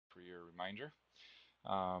reminder.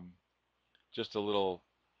 Um, just a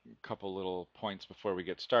couple little points before we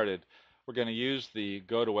get started. We're going to use the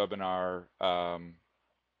GoToWebinar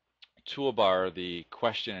toolbar, the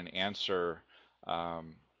question and answer,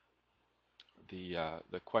 um,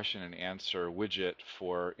 the question and answer widget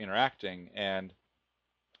for interacting. And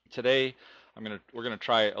today, we're gonna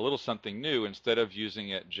try a little something new. Instead of using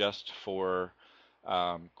it just for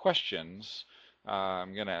questions,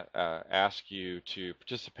 I'm gonna ask you to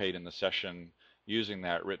participate in the session using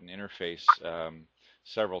that written interface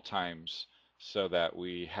several times so that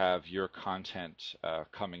we have your content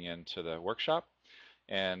coming into the workshop.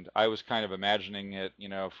 And I was kind of imagining it,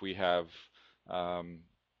 if we have, um,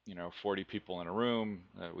 40 people in a room,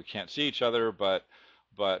 we can't see each other, but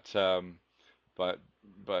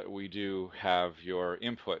but we do have your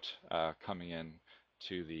input coming in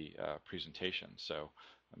to the presentation. So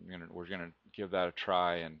we're gonna give that a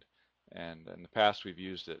try, and in the past we've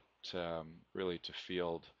used it really to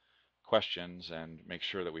field questions and make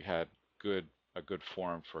sure that we had a good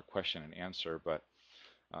forum for question and answer. But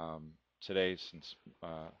today, since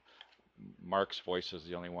Mark's voice is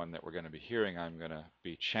the only one that we're going to be hearing, I'm going to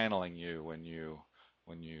be channeling you when you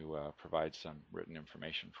provide some written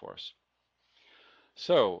information for us.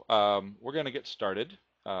 So we're going to get started.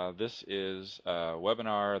 This is a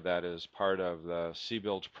webinar that is part of the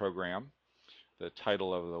CBuild program. The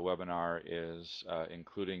title of the webinar is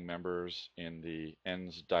Including Members in the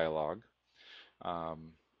ENDS Dialogue.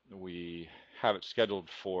 We have it scheduled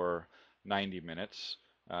for 90 minutes.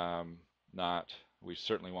 We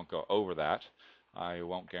certainly won't go over that. I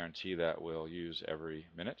won't guarantee that we'll use every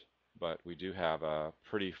minute, but we do have a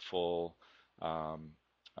um,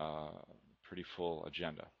 uh, pretty full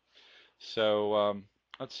agenda. So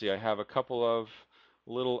let's see, I have a couple of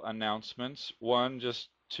little announcements. One, just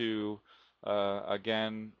to,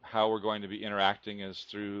 again, how we're going to be interacting is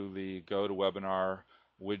through the GoToWebinar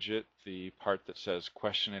widget, the part that says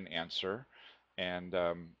question and answer. And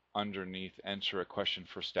underneath enter a question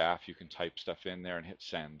for staff, you can type stuff in there and hit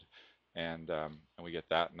send. And we get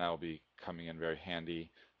that, and that'll be coming in very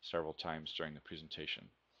handy several times during the presentation.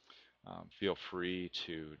 Feel free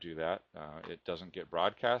to do that. It doesn't get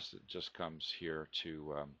broadcast. It just comes here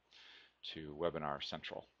to Webinar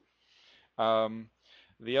Central.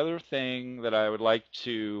 The other thing that I would like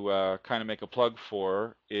to kind of make a plug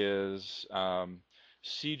for is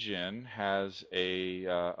CGIN has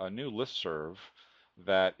a new listserv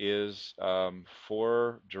that is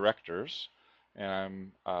for directors.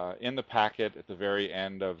 And in the packet at the very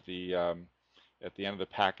end of the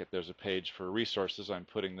packet, there's a page for resources. I'm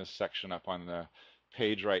putting this section up on the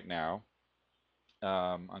page right now,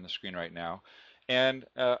 on the screen right now. And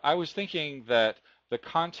I was thinking that the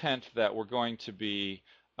content that we're going to be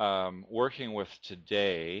working with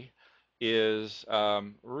today is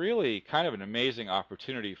really kind of an amazing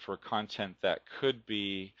opportunity for content that could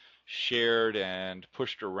be shared and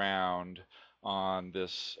pushed around on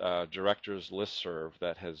this directors listserv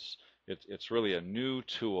that it's really a new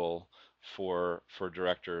tool for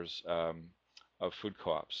directors of food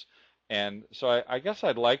co-ops. And so I guess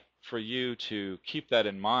I'd like for you to keep that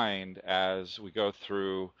in mind as we go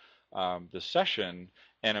through the session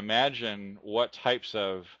and imagine what types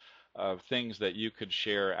of things that you could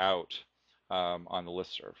share out on the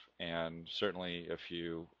listserv. And certainly if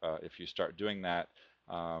you start doing that,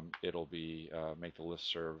 it'll be make the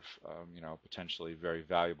listserv potentially very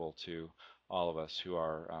valuable to all of us who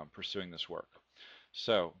are pursuing this work.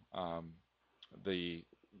 So I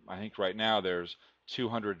think right now there's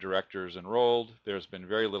 200 directors enrolled. There's been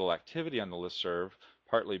very little activity on the listserv,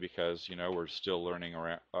 partly because we're still learning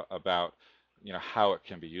about how it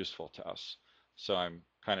can be useful to us. So I'm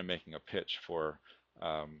kind of making a pitch for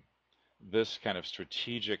this kind of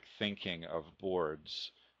strategic thinking of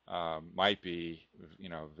boards might be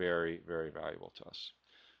very, very valuable to us.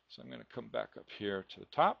 So I'm going to come back up here to the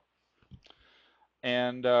top.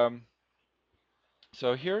 And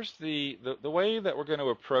so here's the way that we're going to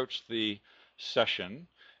approach the session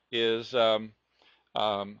is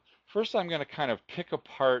first I'm going to kind of pick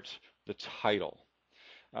apart the title.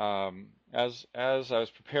 As I was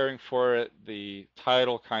preparing for it, the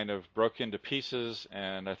title kind of broke into pieces,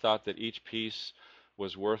 and I thought that each piece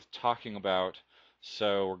was worth talking about.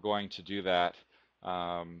 So we're going to do that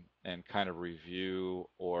and kind of review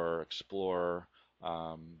or explore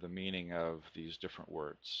the meaning of these different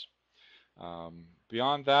words.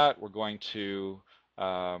 Beyond that, we're going to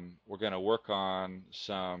work on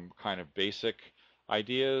some kind of basic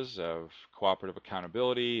ideas of cooperative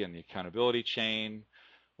accountability and the accountability chain.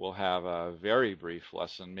 We'll have a very brief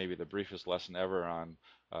lesson, maybe the briefest lesson ever on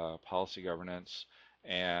policy governance.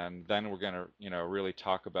 And then we're going to, really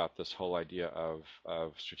talk about this whole idea of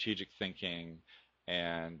strategic thinking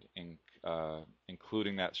and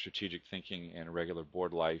including that strategic thinking in regular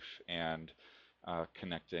board life and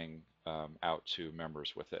connecting out to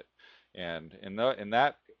members with it. And in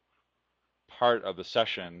that part of the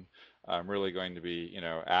session, I'm really going to be,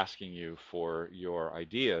 asking you for your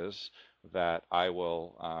ideas that I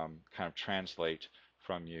will kind of translate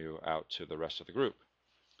from you out to the rest of the group.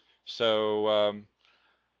 So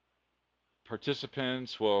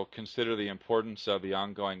participants will consider the importance of the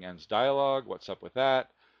ongoing ENDS dialogue. What's up with that?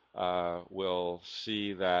 We'll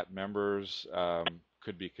see that members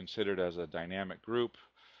could be considered as a dynamic group.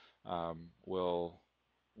 We'll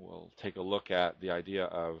take a look at the idea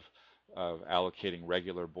of allocating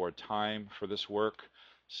regular board time for this work.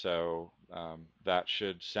 So that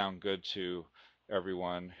should sound good to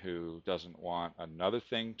everyone who doesn't want another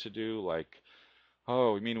thing to do, like,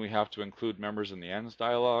 oh, you mean we have to include members in the ENDS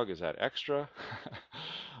dialogue? Is that extra?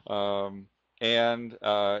 um, and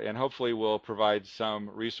hopefully we'll provide some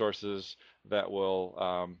resources that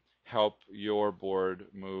will help your board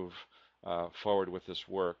move forward with this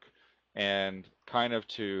work. And kind of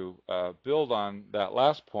to build on that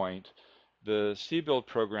last point, the CBuild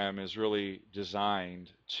program is really designed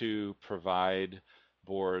to provide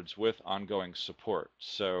boards with ongoing support.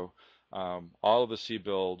 So all of the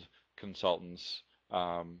CBuild consultants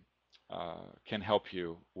um, can help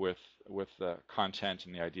you with the content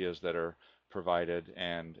and the ideas that are provided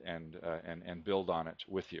and build on it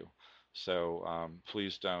with you. So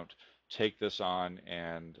please don't take this on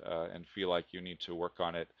and feel like you need to work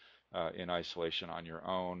on it in isolation on your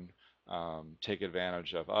own. Take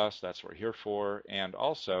advantage of us. That's what we're here for. And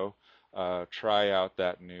also try out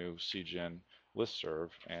that new CGen listserv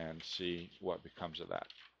and see what becomes of that.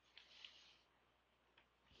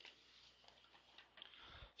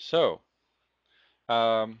 So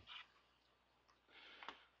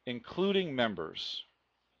including members.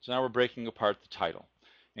 So now we're breaking apart the title.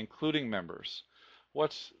 Including members.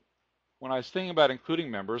 When I was thinking about including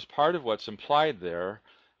members, part of what's implied there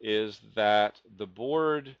is that the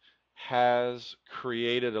board has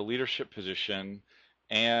created a leadership position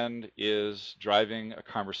and is driving a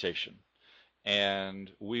conversation. And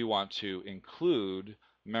we want to include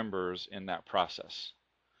members in that process.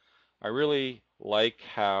 I really like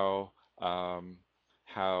how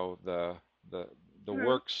the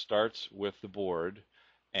work starts with the board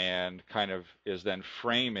and kind of is then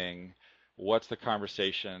framing what's the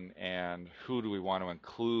conversation and who do we want to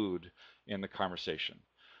include in the conversation.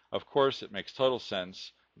 Of course, it makes total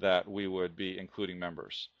sense that we would be including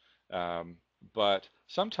members. But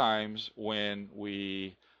sometimes when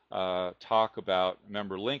we talk about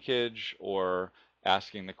member linkage or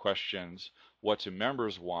asking the questions, what do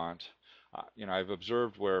members want? I've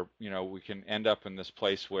observed where, we can end up in this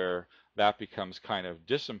place where that becomes kind of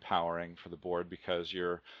disempowering for the board because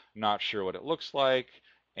you're not sure what it looks like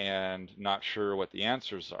and not sure what the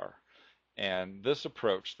answers are. And this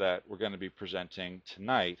approach that we're going to be presenting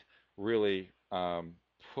tonight really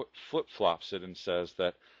flip-flops it and says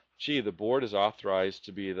that, gee, the board is authorized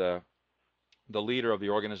to be the leader of the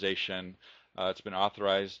organization. It's been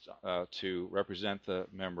authorized to represent the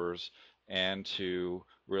members and to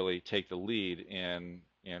really take the lead in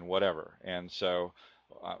whatever. And so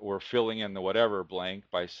we're filling in the whatever blank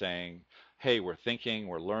by saying, hey, we're thinking,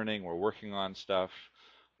 we're learning, we're working on stuff.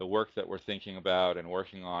 The work that we're thinking about and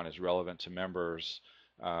working on is relevant to members.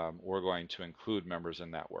 We're going to include members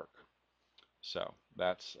in that work. So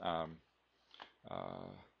that's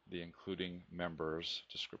the including members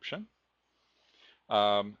description.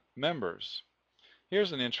 Members.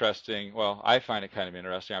 Here's an interesting, well, I find it kind of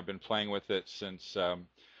interesting. I've been playing with it since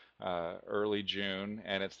early June,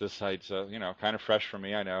 and it's this site, so, kind of fresh for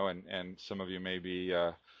me, I know, and some of you may be,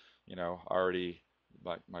 already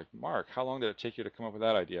like Mark, how long did it take you to come up with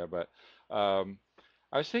that idea? But I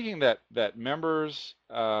was thinking that members,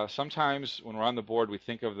 sometimes when we're on the board, we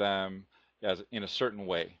think of them as in a certain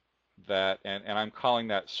way. And I'm calling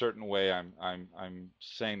that certain way, I'm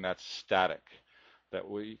saying that's static. That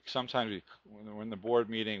we sometimes when we're in the board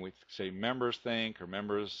meeting, we say members think or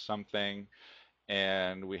members something,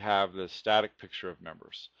 and we have the static picture of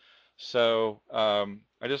members. So I'm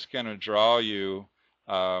just going to draw you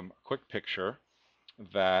a quick picture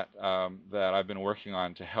that I've been working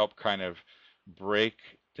on to help kind of break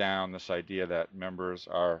down this idea that members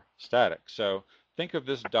are static. So think of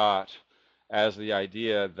this dot as the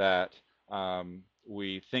idea that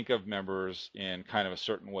we think of members in kind of a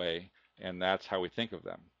certain way, and that's how we think of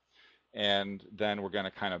them. And then we're going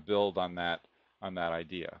to kind of build on that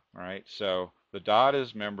idea. All right. So the dot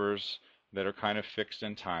is members that are kind of fixed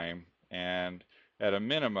in time, and at a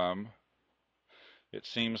minimum, it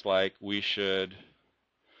seems like we should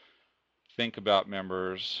think about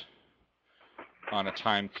members on a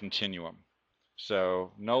time continuum.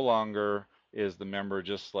 So no longer is the member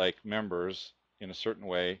just like members in a certain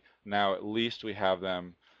way. Now at least we have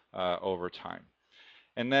them over time.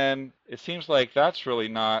 And then it seems like that's really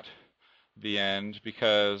not the end,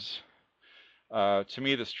 because to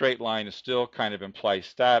me the straight line is still kind of implies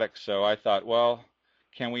static. So I thought, well,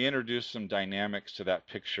 can we introduce some dynamics to that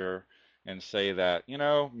picture and say that, you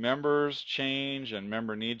know, members change and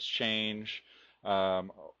member needs change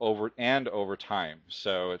um, over time.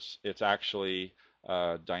 So it's actually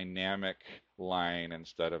a dynamic line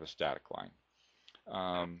instead of a static line.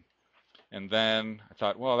 Um, and then I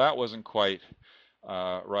thought, well, that wasn't quite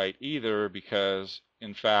right either, because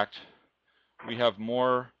in fact we have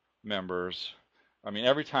more members. I mean,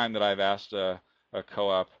 every time that I've asked a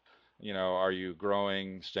co-op, you know, are you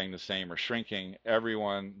growing, staying the same, or shrinking?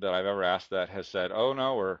 Everyone that I've ever asked that has said, oh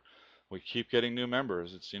no, we keep getting new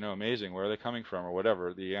members. It's, you know, amazing. Where are they coming from, or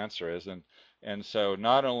whatever the answer is. And so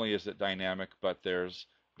not only is it dynamic, but there's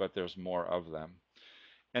more of them.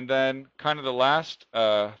 And then kind of the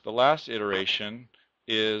last iteration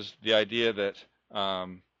is the idea that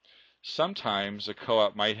sometimes a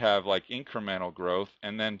co-op might have like incremental growth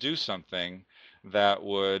and then do something that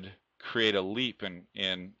would create a leap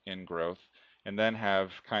in growth, and then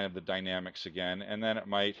have kind of the dynamics again, and then it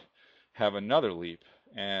might have another leap.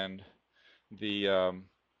 And the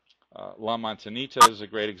La Montanita is a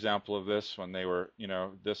great example of this, when they were, you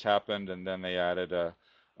know, this happened and then they added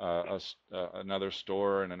another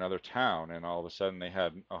store in another town, and all of a sudden they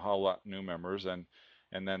had a whole lot new members, and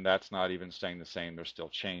then that's not even staying the same. There's still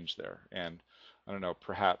change there. And I don't know,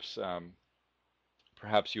 perhaps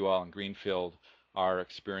perhaps you all in Greenfield are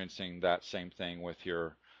experiencing that same thing with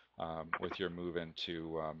your move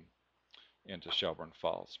into Shelburne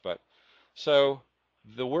Falls. But so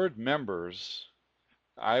the word members,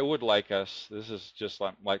 I would like us, this is just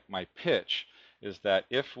like my pitch, is that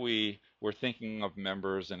if we were thinking of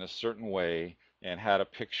members in a certain way and had a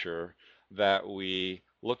picture, that we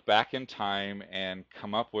look back in time and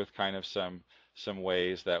come up with kind of some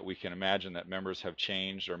ways that we can imagine that members have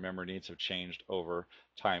changed, or member needs have changed over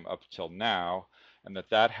time up till now, and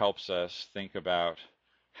that helps us think about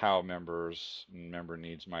how members and member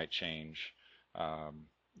needs might change,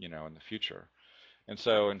 you know, in the future. And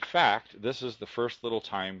so, in fact, this is the first little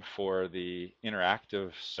time for the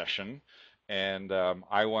interactive session. And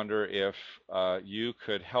I wonder if you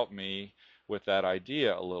could help me with that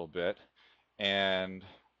idea a little bit, and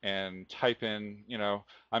type in, you know,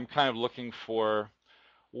 I'm kind of looking for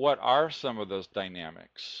what are some of those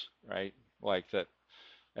dynamics, right? Like that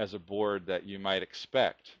as a board that you might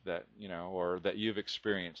expect, that, you know, or that you've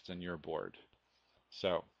experienced in your board.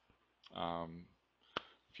 So um,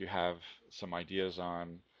 if you have some ideas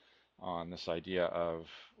on this idea of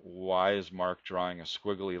why is Mark drawing a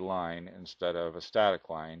squiggly line instead of a static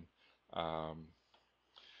line. Um,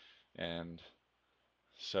 and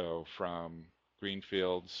so from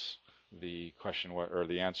Greenfields, the question or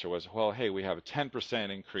the answer was, well, hey, we have a 10%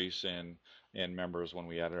 increase in members when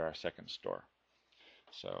we added our second store.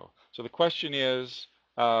 So the question is,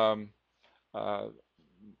 um, uh,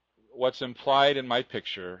 what's implied in my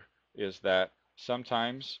picture is that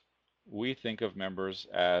sometimes we think of members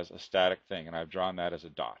as a static thing, and I've drawn that as a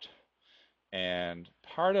dot. And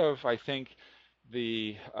part of, I think,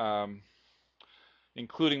 the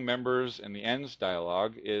including members in the ends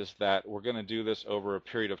dialogue is that we're going to do this over a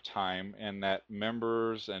period of time, and that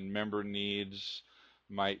members and member needs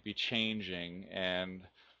might be changing. And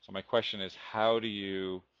so my question is, how would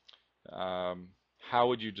you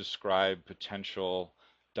describe potential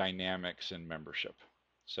dynamics in membership?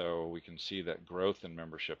 So we can see that growth in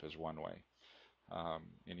membership is one way.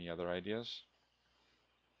 Any other ideas?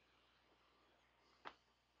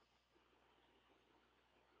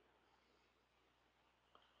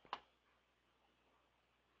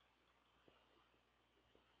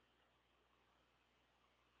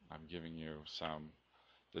 I'm giving you some.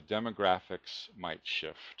 The demographics might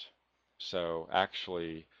shift. So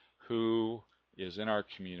actually, who is in our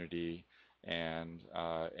community and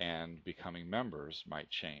becoming members might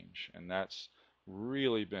change, and that's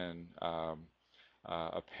really been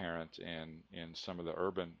apparent in some of the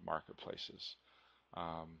urban marketplaces.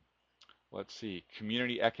 Um, let's see,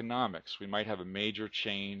 community economics. We might have a major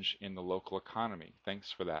change in the local economy.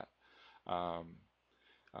 Thanks for that. Um,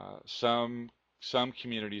 uh, some some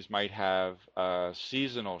communities might have a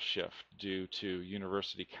seasonal shift due to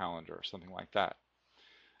university calendar or something like that.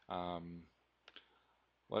 Um,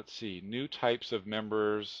 let's see, new types of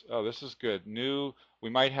members. Oh, this is good. We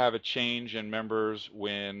might have a change in members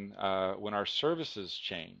when our services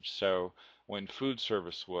change. So when food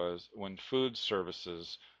services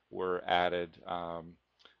were added,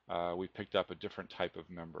 we picked up a different type of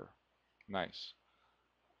member. Nice.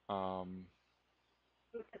 Um,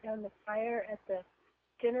 We put down the fire at the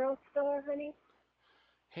general store, honey.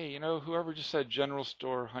 hey, whoever just said general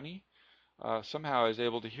store, honey, somehow I was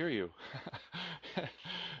able to hear you.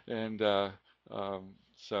 And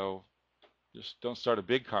so just don't start a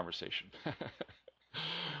big conversation.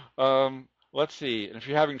 Let's see. And if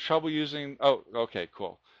you're having trouble using, oh, okay,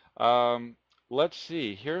 cool. Um, let's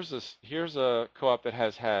see. Here's a co-op that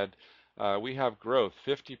has had we have growth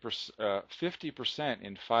 50%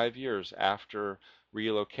 in 5 years after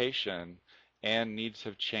relocation, and needs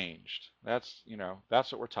have changed. That's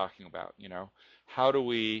what we're talking about. How do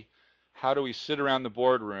we how do we sit around the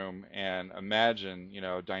boardroom and imagine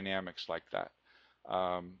dynamics like that?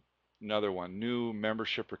 Um, Another one, new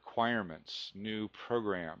membership requirements, new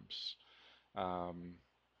programs. Um,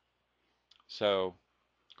 so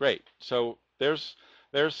great. So there's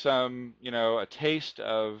some, a taste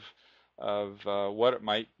of what it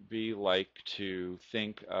might be like to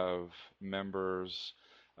think of members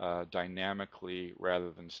dynamically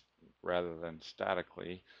rather than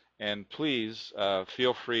statically. And please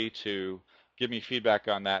feel free to give me feedback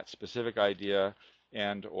on that specific idea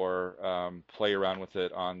and or play around with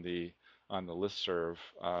it on the listserv.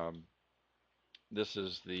 This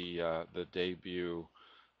is the debut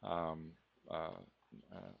um, uh,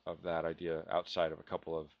 of that idea outside of a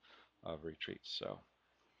couple of retreats. So,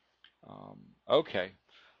 okay,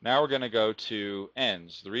 now we're going to go to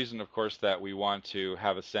ends. The reason, of course, that we want to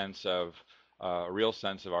have a real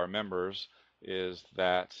sense of our members is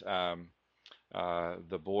that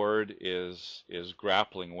the board is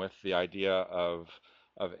grappling with the idea of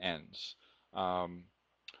ends. Um,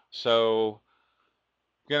 so,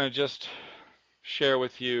 I'm going to just share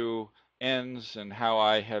with you ends and how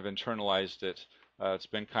I have internalized it. It's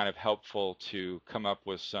been kind of helpful to come up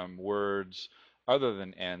with some words other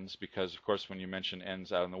than ends because, of course, when you mention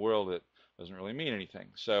ends out in the world, it doesn't really mean anything.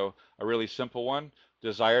 So a really simple one,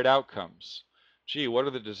 desired outcomes. Gee, what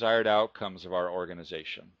are the desired outcomes of our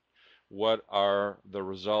organization? What are the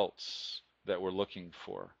results that we're looking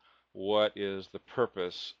for? What is the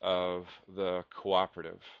purpose of the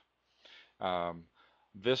cooperative? Um,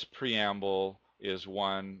 this preamble is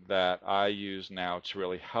one that I use now to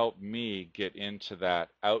really help me get into that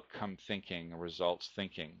outcome thinking, results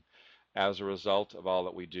thinking. As a result of all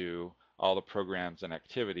that we do, all the programs and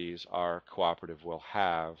activities our cooperative will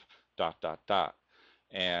have, dot, dot, dot.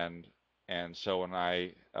 And, and so when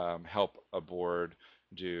I help a board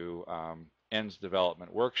do ends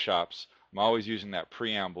development workshops, I'm always using that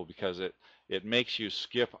preamble because it makes you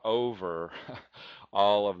skip over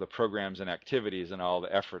all of the programs and activities and all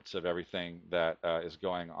the efforts of everything that is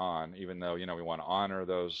going on, even though we want to honor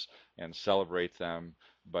those and celebrate them,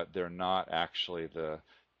 but they're not actually the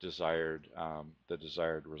desired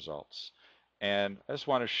results. And I just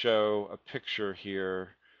want to show a picture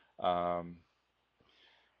here, um,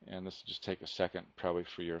 and this will just take a second probably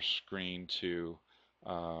for your screen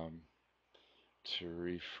um, to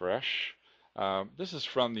refresh. This is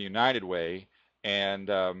from the United Way, and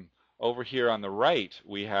over here on the right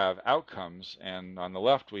we have outcomes, and on the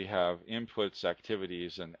left we have inputs,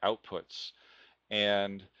 activities, and outputs.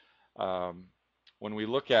 And um, when we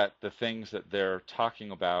look at the things that they're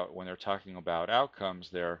talking about when they're talking about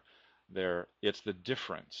outcomes, it's the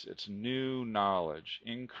difference. It's new knowledge,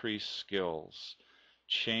 increased skills,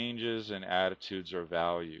 changes in attitudes or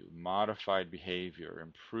value, modified behavior,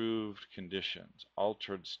 improved conditions,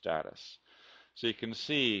 altered status. So you can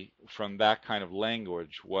see from that kind of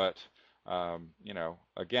language what,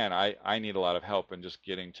 again, I need a lot of help in just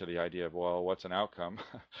getting to the idea of, well, what's an outcome?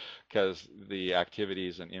 Because the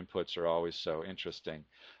activities and inputs are always so interesting.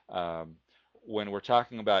 Um, when we're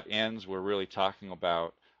talking about ends, we're really talking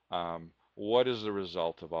about what is the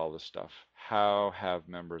result of all this stuff? How have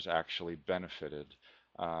members actually benefited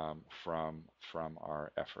from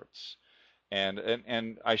our efforts?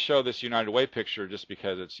 And I show this United Way picture just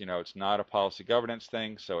because it's not a policy governance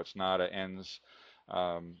thing, so it's not a ends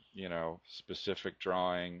specific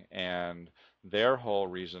drawing, and their whole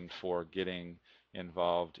reason for getting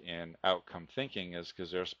involved in outcome thinking is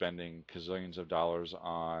because they're spending gazillions of dollars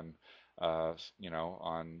on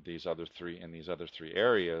these other three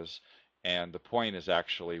areas. And the point is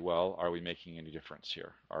actually, well, are we making any difference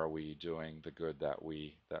here? Are we doing the good that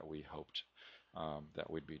we hoped that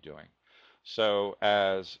we'd be doing? So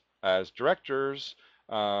as directors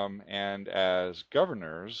and as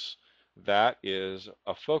governors, that is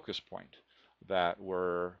a focus point, that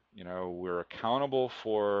we're accountable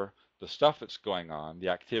for the stuff that's going on, the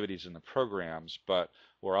activities and the programs, but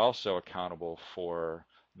we're also accountable for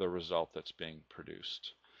the result that's being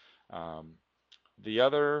produced. Um, the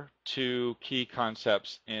other two key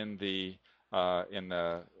concepts that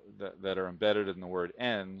are embedded in the word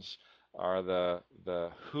ends are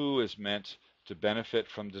the who is meant to benefit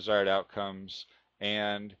from desired outcomes,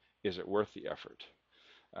 and is it worth the effort?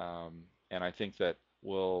 And I think that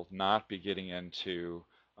we'll not be getting into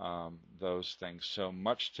those things so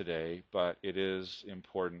much today, but it is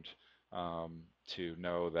important to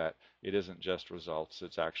know that it isn't just results.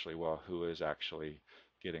 It's actually, well, who is actually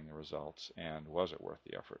getting the results, and was it worth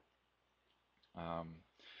the effort? Um,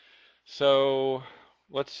 so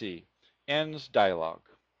let's see. Ends dialogue.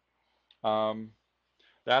 Um,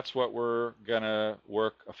 that's what we're going to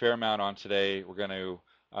work a fair amount on today. We're going to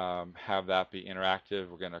have that be interactive.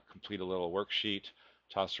 We're going to complete a little worksheet,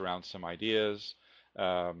 toss around some ideas,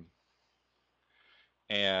 um,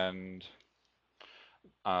 and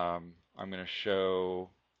I'm going to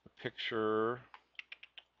show a picture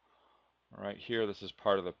right here. This is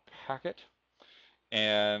part of the packet,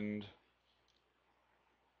 and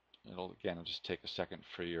it'll just take a second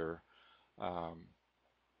for your um,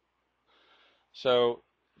 so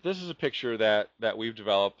this is a picture that we've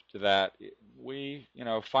developed that we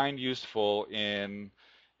find useful in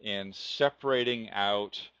separating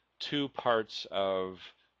out two parts of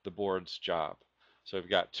the board's job. So we've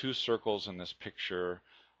got two circles in this picture,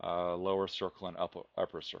 lower circle and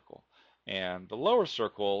upper circle. And the lower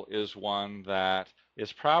circle is one that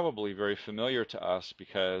is probably very familiar to us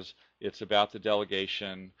because it's about the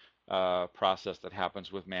delegation process that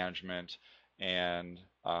happens with management, and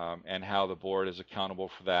how the board is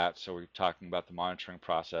accountable for that. So we're talking about the monitoring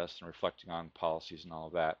process and reflecting on policies and all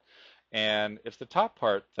of that. And it's the top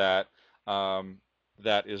part that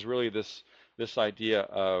is really this idea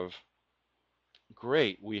of,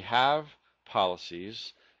 great, we have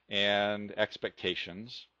policies and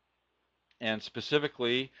expectations, and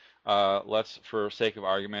specifically, let's, for sake of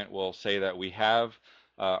argument, we'll say that we have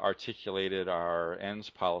articulated our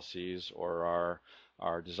ends policies, or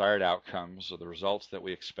our desired outcomes, or the results that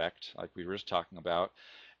we expect, like we were just talking about.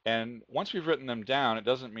 And once we've written them down, it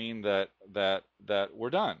doesn't mean that we're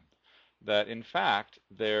done. That in fact,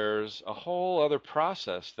 there's a whole other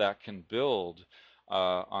process that can build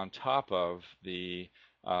on top of the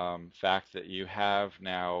fact that you have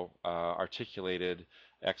now articulated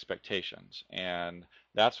expectations. And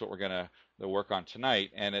that's what we're going to work on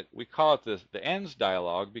tonight. And we call it the ends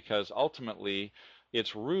dialogue because ultimately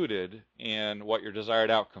it's rooted in what your desired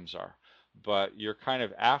outcomes are. But you're kind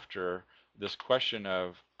of after this question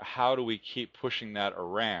of, how do we keep pushing that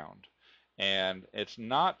around? And it's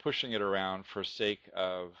not pushing it around for sake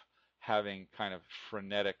of having kind of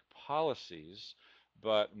frenetic policies,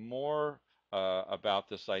 but more about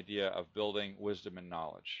this idea of building wisdom and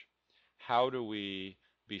knowledge. How do we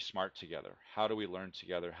be smart together? How do we learn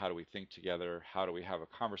together? How do we think together? How do we have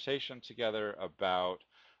a conversation together about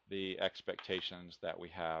the expectations that we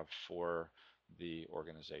have for the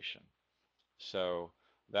organization? So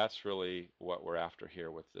that's really what we're after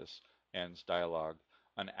here with this ends dialogue.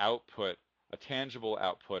 An output, a tangible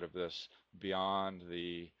output of this beyond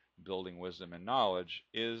the building wisdom and knowledge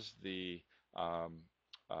is the um,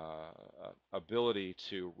 ability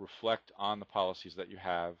to reflect on the policies that you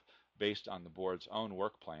have based on the board's own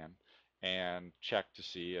work plan, and check to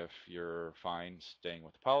see if you're fine staying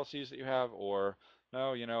with the policies that you have, or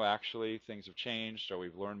no, actually things have changed, or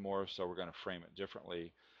we've learned more, so we're going to frame it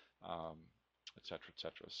differently, um, et cetera, et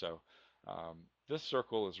cetera. So this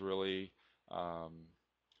circle is really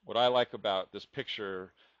what I like about this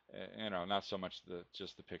picture. Not so much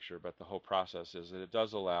just the picture, but the whole process is that it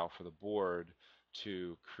does allow for the board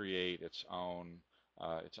to create its own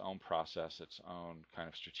process, its own kind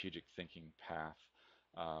of strategic thinking path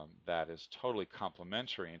that is totally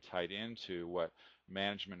complementary and tied into what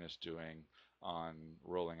management is doing on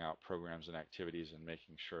rolling out programs and activities, and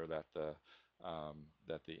making sure that the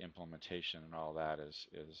implementation and all that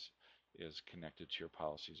is connected to your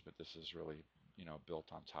policies. But this is really built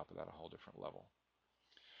on top of that a whole different level.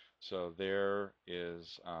 So there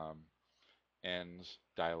is ends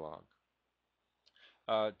dialogue.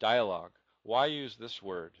 Dialogue. Why use this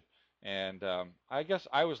word? And I guess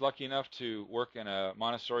I was lucky enough to work in a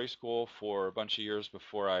Montessori school for a bunch of years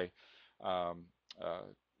before I um,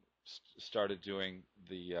 started doing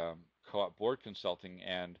the co-op board consulting.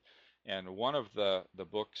 And one of the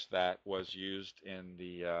books that was used in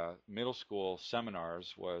the middle school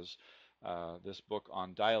seminars was this book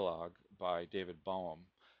on dialogue by David Bohm.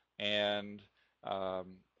 And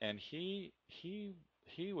and he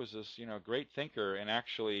was this great thinker, and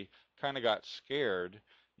actually kind of got scared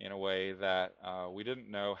in a way that we didn't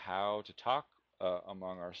know how to talk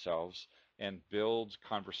among ourselves and build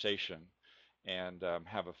conversation and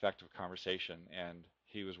have effective conversation. And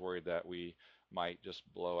he was worried that we might just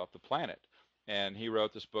blow up the planet. And he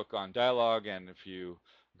wrote this book on dialogue. And if you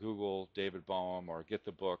Google David Bohm or get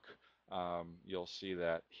the book, you'll see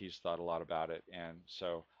that he's thought a lot about it. And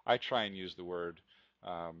so I try and use the word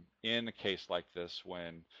in a case like this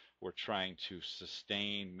when we're trying to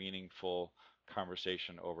sustain meaningful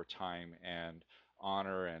conversation over time and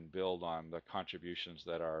honor and build on the contributions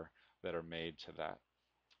that are made to that.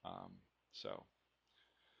 Um, so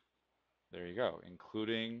there you go.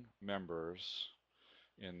 Including members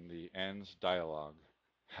in the ends dialogue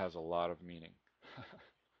has a lot of meaning.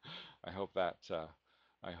 I hope that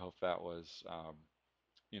was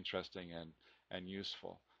interesting and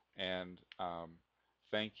useful. And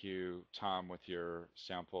thank you, Tom, with your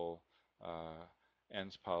sample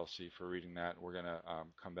ends policy for reading that. We're going to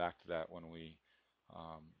come back to that when we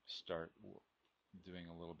start doing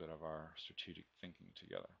a little bit of our strategic thinking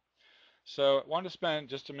together. So I wanted to spend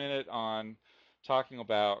just a minute on talking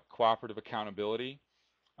about cooperative accountability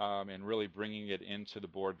and really bringing it into the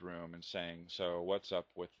boardroom and saying, so what's up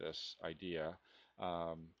with this idea?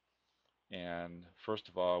 Um, and first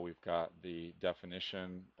of all, we've got the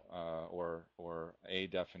definition or a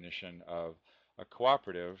definition of a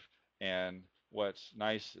cooperative. And what's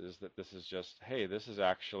nice is that this is just, hey, this is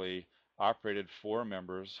actually operated for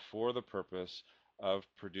members for the purpose of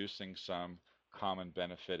producing some common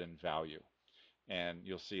benefit and value. And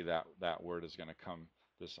you'll see that that word is going to come,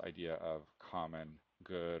 this idea of common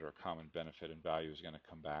good or common benefit and value is going to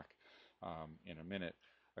come back in a minute.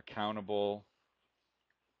 Accountable.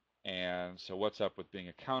 And so what's up with being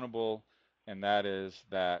accountable? And that is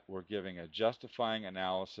that we're giving a justifying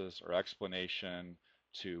analysis or explanation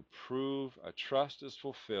to prove a trust is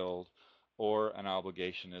fulfilled or an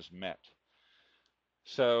obligation is met.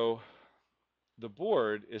 So the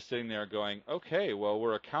board is sitting there going, okay, well,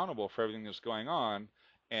 we're accountable for everything that's going on.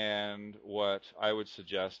 And what I would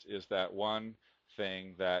suggest is that one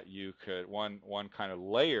thing that you could, one kind of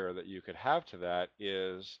layer that you could have to that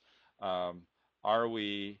is, are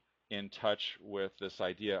we in touch with this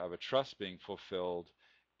idea of a trust being fulfilled,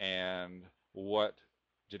 and what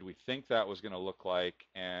did we think that was going to look like,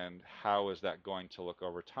 and how is that going to look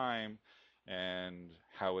over time, and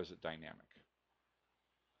how is it dynamic?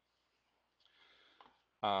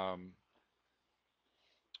 Um,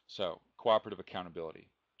 So cooperative accountability,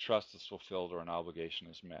 trust is fulfilled or an obligation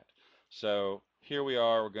is met. So here we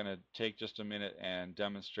are, we're going to take just a minute and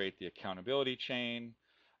demonstrate the accountability chain.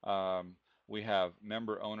 Um, we have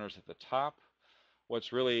member owners at the top.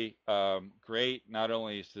 What's really great not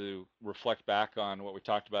only is to reflect back on what we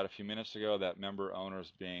talked about a few minutes ago, that member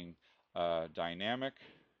owners being dynamic,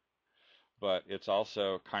 but it's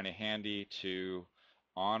also kind of handy to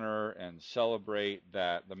honor and celebrate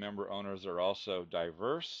that the member owners are also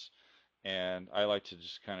diverse. And I like to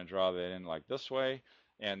just kind of draw that in like this way,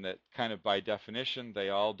 and that kind of by definition, they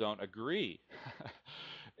all don't agree.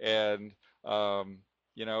 And, um,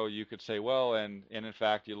 you could say, well, and in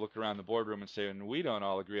fact, you look around the boardroom and say, and we don't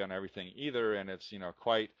all agree on everything either. And it's,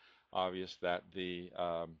 quite obvious that the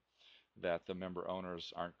member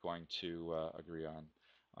owners aren't going to agree on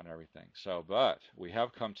everything. So, but we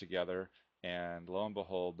have come together, and lo and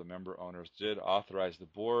behold, the member owners did authorize the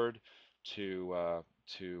board to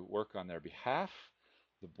work on their behalf.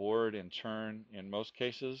 The board, in turn, in most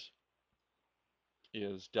cases,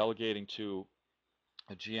 is delegating to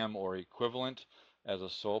a GM or equivalent as a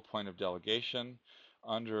sole point of delegation.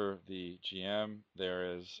 Under the GM,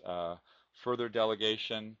 there is further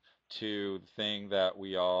delegation to the thing that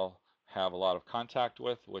we all have a lot of contact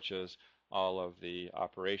with, which is all of the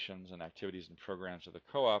operations and activities and programs of the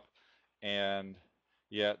co-op. And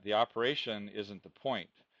yet the operation isn't the point.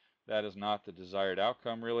 That is not the desired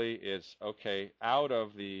outcome, really. It's, okay, out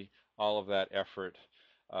of all of that effort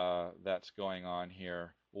that's going on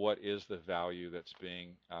here, what is the value that's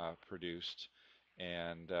being produced?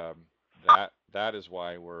 And that is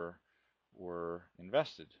why we're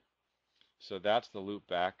invested. So that's the loop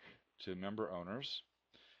back to member owners.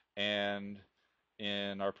 And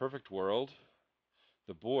in our perfect world,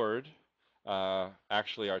 the board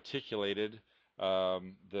actually articulated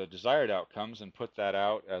the desired outcomes and put that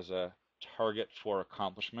out as a target for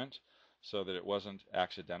accomplishment so that it wasn't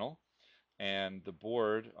accidental. And the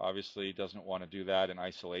board obviously doesn't want to do that in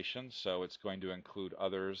isolation, so it's going to include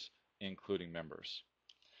others, including members.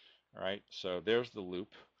 All right, so there's the loop.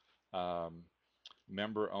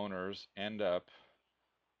 Member owners end up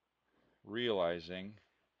realizing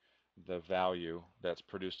the value that's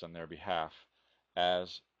produced on their behalf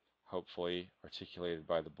as hopefully articulated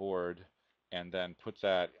by the board, and then put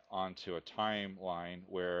that onto a timeline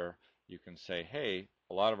where you can say, hey,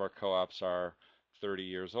 a lot of our co-ops are 30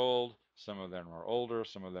 years old, some of them are older,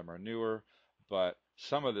 some of them are newer, but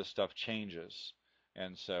some of this stuff changes.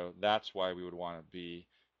 And so that's why we would want to be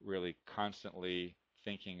really constantly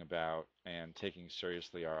thinking about and taking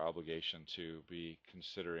seriously our obligation to be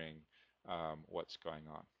considering what's going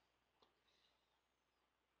on.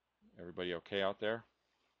 Everybody okay out there?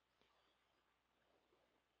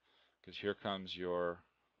 Because here comes your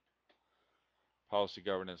policy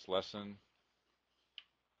governance lesson.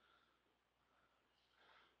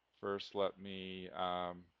 First, let me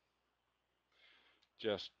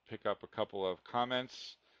just pick up a couple of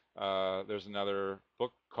comments. There's another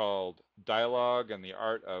book called Dialogue and the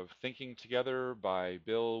Art of Thinking Together by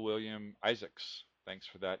Bill William Isaacs. Thanks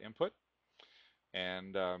for that input.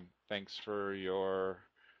 And thanks for your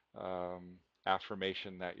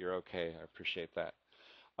affirmation that you're okay. I appreciate that.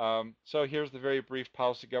 So here's the very brief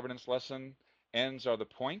policy governance lesson. Ends are the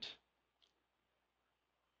point.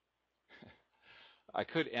 I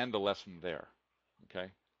could end the lesson there. Okay,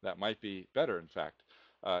 that might be better, in fact.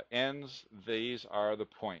 Ends, these are the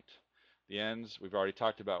point. The ends, we've already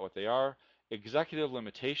talked about what they are. Executive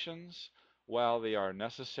limitations, while they are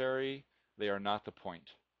necessary, they are not the point.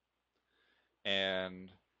 And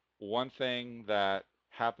one thing that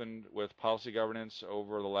happened with policy governance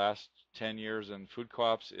over the last 10 years in food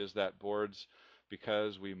co-ops is that boards,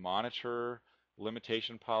 because we monitor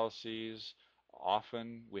limitation policies,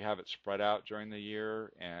 often we have it spread out during the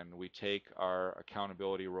year and we take our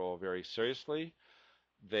accountability role very seriously.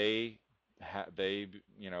 They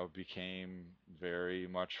became very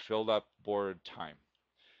much filled up board time.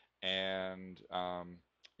 And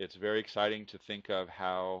it's very exciting to think of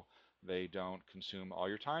how they don't consume all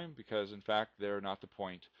your time because, in fact, they're not the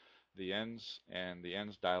point. The ends and the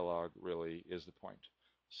ends dialogue really is the point.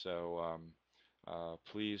 So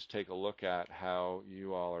please take a look at how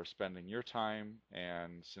you all are spending your time,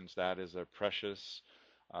 and since that is a precious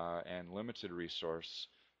and limited resource,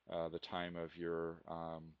 the time of your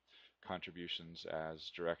contributions as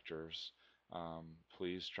directors,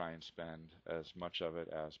 please try and spend as much of it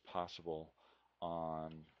as possible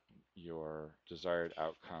on your desired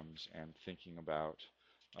outcomes and thinking about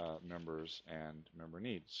members and member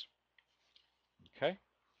needs. Okay,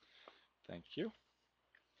 thank you.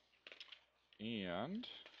 And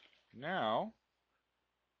now,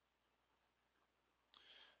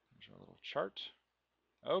 there's our little chart.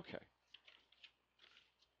 Okay,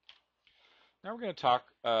 now we're going to talk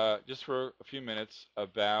just for a few minutes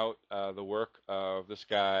about the work of this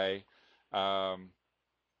guy, um,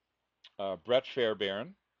 Brett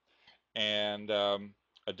Fairbairn, and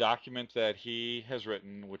a document that he has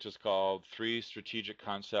written, which is called Three Strategic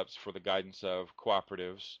Concepts for the Guidance of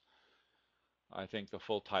Cooperatives. I think the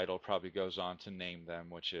full title probably goes on to name them,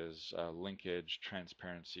 which is Linkage,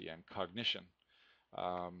 Transparency, and Cognition.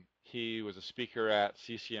 He was a speaker at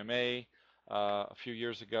CCMA a few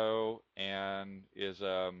years ago and is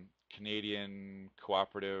a Canadian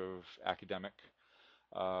cooperative academic.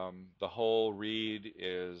 The whole read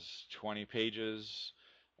is 20 pages.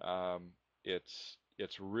 Um, it's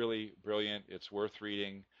really brilliant. It's worth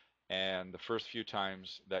reading. And the first few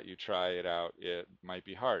times that you try it out, it might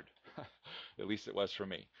be hard. At least it was for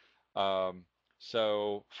me.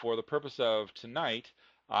 So for the purpose of tonight,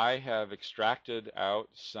 I have extracted out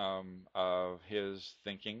some of his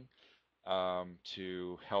thinking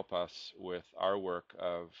to help us with our work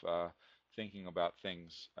of thinking about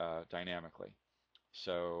things dynamically.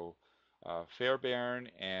 So Fairbairn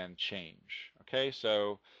and change. Okay,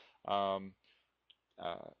 so um,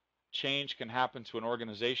 uh, change can happen to an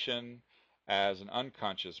organization as an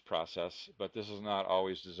unconscious process, but this is not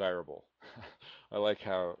always desirable. I like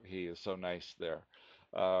how he is so nice there.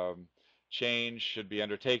 Um, Change should be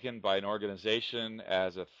undertaken by an organization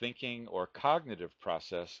as a thinking or cognitive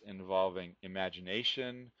process involving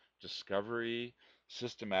imagination, discovery,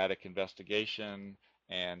 systematic investigation,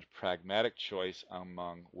 and pragmatic choice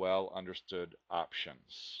among well understood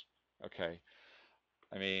options. Okay,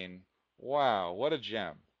 I mean, wow, what a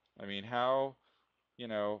gem. I mean, how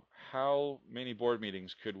many board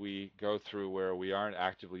meetings could we go through where we aren't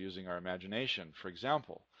actively using our imagination, for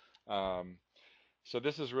example? Um, so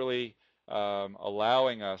this is really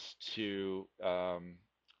allowing us to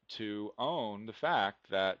own the fact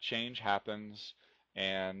that change happens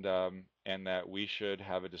and that we should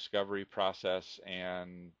have a discovery process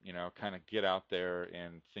and kind of get out there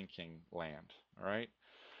in thinking land. All right.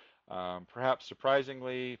 Perhaps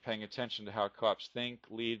surprisingly, paying attention to how co-ops think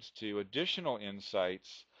leads to additional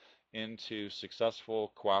insights into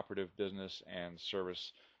successful cooperative business and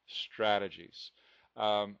service strategies.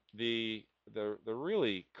 The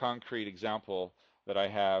really concrete example that I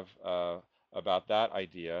have about that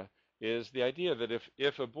idea is the idea that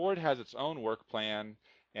if a board has its own work plan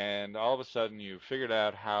and all of a sudden you figured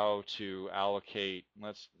out how to allocate,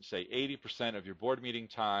 let's say 80% of your board meeting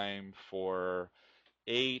time for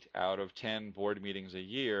 8 out of 10 board meetings a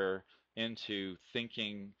year into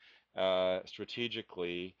thinking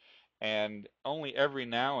strategically, and only every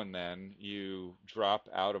now and then you drop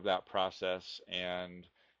out of that process and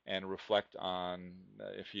reflect on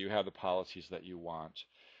if you have the policies that you want.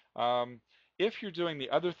 Um, if you're doing the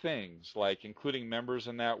other things, like including members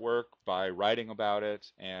in that work by writing about it,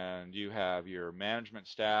 and you have your management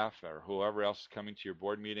staff or whoever else is coming to your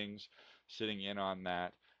board meetings sitting in on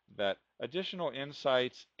that, that additional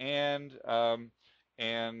insights and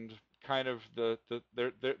kind of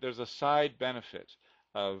there's a side benefit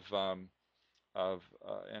of and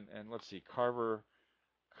let's see, Carver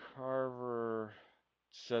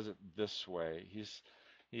says it this way.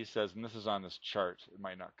 He says, and this is on this chart, it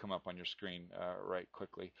might not come up on your screen right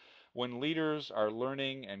quickly. When leaders are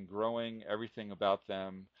learning and growing, everything about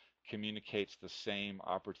them communicates the same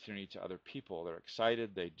opportunity to other people. They're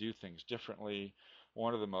excited, they do things differently.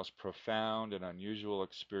 One of the most profound and unusual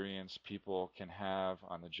experience people can have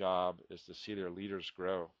on the job is to see their leaders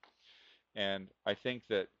grow. And I think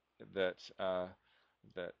that that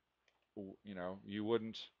you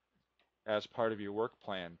wouldn't, as part of your work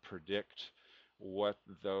plan, predict what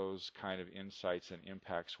those kind of insights and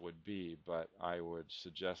impacts would be, but I would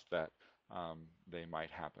suggest that they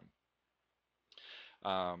might happen.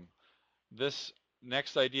 This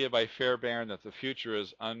next idea by Fairbairn, that the future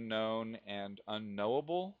is unknown and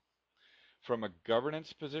unknowable, from a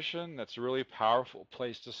governance position, that's a really powerful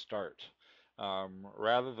place to start.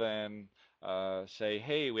 Rather than say,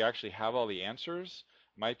 hey, we actually have all the answers,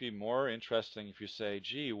 might be more interesting if you say,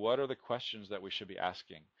 gee, what are the questions that we should be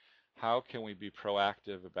asking? How can we be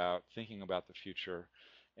proactive about thinking about the future?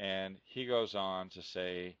 And he goes on to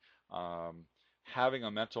say, having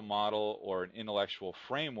a mental model or an intellectual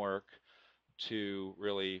framework to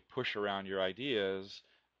really push around your ideas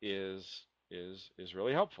is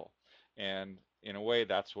really helpful. And in a way,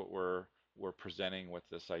 that's what we're presenting with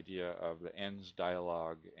this idea of the ends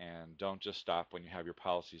dialogue. And don't just stop when you have your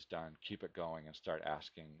policies done. Keep it going and start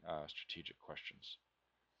asking strategic questions.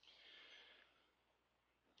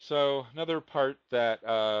 So another part that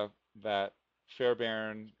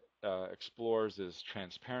Fairbairn explores is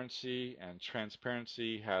transparency, and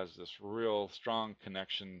transparency has this real strong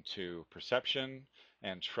connection to perception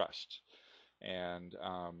and trust, and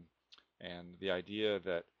and the idea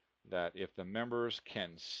that if the members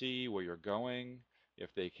can see where you're going,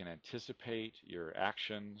 if they can anticipate your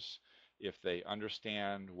actions, if they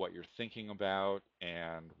understand what you're thinking about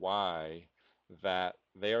and why, that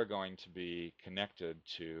they are going to be connected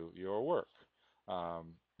to your work.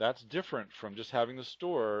 That's different from just having the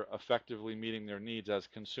store effectively meeting their needs as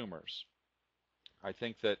consumers. I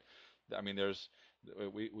think that, I mean,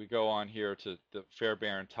 we go on here to the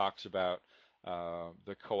Fairbairn talks about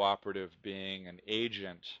the cooperative being an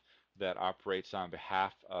agent that operates on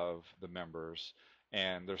behalf of the members,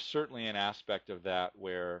 and there's certainly an aspect of that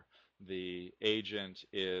where the agent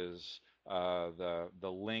is the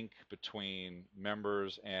link between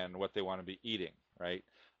members and what they want to be eating, right?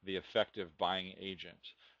 The effective buying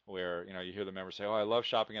agent, where you hear the members say, "Oh, I love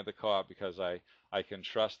shopping at the co-op because I can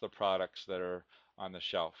trust the products that are on the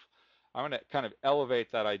shelf." I'm going to kind of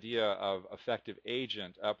elevate that idea of effective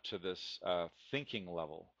agent up to this thinking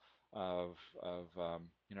level of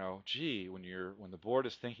gee, when the board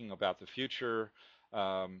is thinking about the future,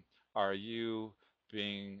 um, are you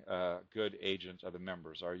being a good agent of the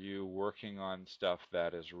members? Are you working on stuff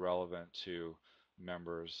that is relevant to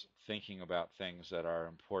members, thinking about things that are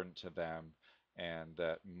important to them and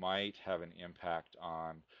that might have an impact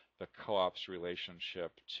on the co-op's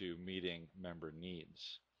relationship to meeting member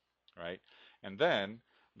needs, right? And then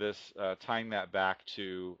this tying that back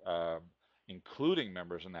to including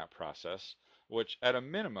members in that process, which at a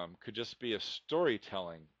minimum could just be a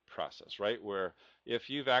storytelling process, right? Where if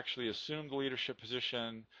you've actually assumed the leadership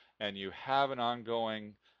position and you have an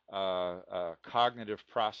ongoing cognitive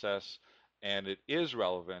process and it is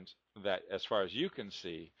relevant, that as far as you can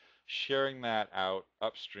see, sharing that out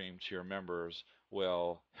upstream to your members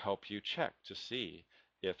will help you check to see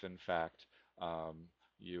if in fact um,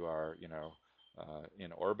 you are,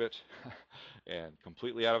 in orbit and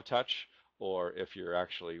completely out of touch, or if you're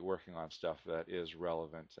actually working on stuff that is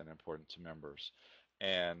relevant and important to members.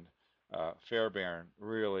 And Fairbairn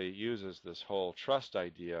really uses this whole trust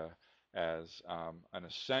idea as an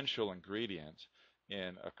essential ingredient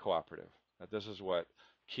in a cooperative. That this is what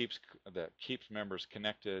keeps members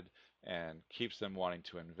connected and keeps them wanting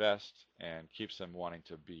to invest and keeps them wanting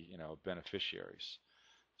to be, beneficiaries.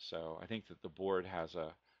 So I think that the board has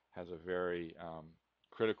a very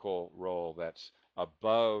critical role that's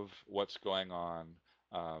above what's going on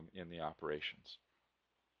in the operations.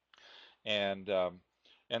 And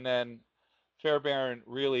and then Fairbairn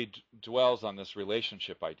really dwells on this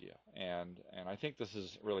relationship idea, and I think this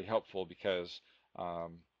is really helpful because,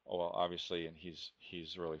 well, obviously, and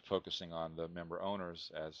he's really focusing on the member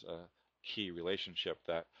owners as a key relationship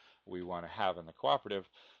that we want to have in the cooperative,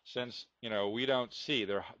 since we don't see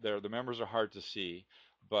the members are hard to see,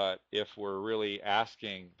 but if we're really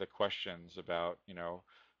asking the questions about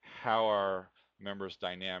how are members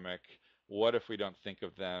dynamic, what if we don't think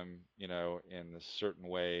of them in a certain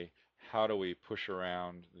way, how do we push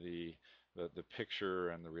around the picture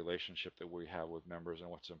and the relationship that we have with members and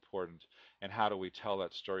what's important, and how do we tell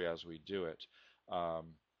that story as we do it,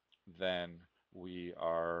 then we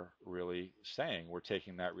are really saying we're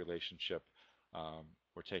taking that relationship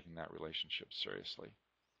seriously.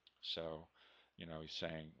 So, he's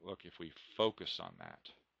saying, look, if we focus on that,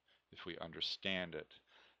 if we understand it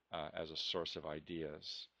as a source of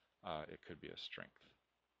ideas, it could be a strength.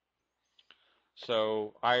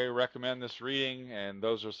 So I recommend this reading, and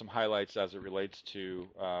those are some highlights as it relates to.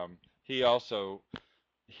 He also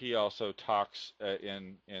talks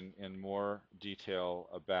in more detail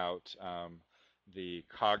about the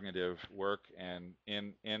cognitive work, and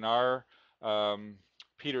in our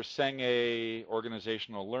Peter Senge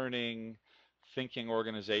organizational learning, thinking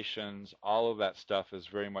organizations, all of that stuff is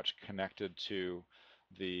very much connected to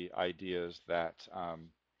the ideas that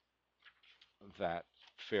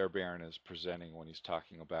Fairbairn is presenting when he's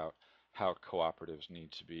talking about how cooperatives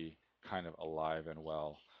need to be kind of alive and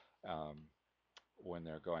well when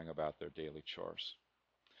they're going about their daily chores.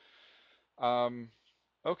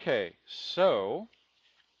 Okay, so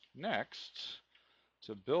next,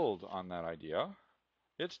 to build on that idea,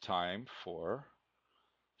 it's time for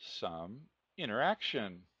some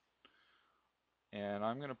interaction. And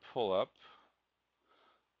I'm going to pull up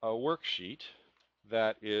a worksheet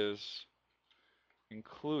that is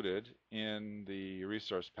included in the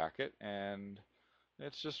resource packet, and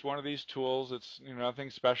it's just one of these tools. It's nothing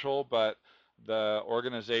special, but the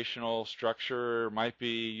organizational structure might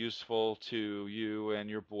be useful to you and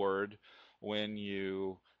your board when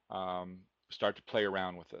you start to play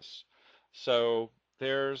around with this. So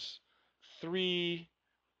there's 3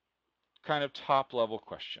 kind of top level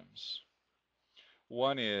questions.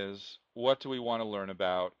 One is, what do we want to learn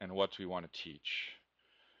about and what do we want to teach?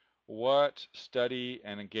 What study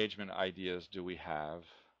and engagement ideas do we have?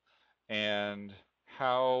 And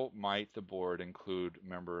how might the board include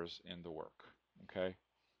members in the work? Okay.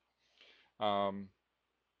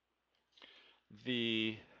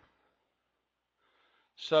 The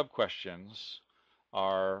sub-questions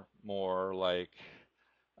are more like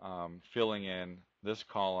filling in this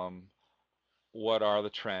column. What are the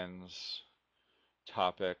trends,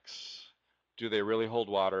 topics? Do they really hold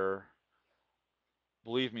water?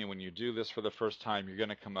 Believe me, when you do this for the first time, you're going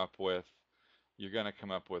to come up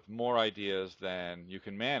with more ideas than you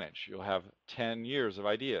can manage. You'll have 10 years of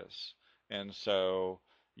ideas. And so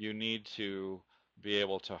you need to be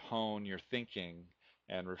able to hone your thinking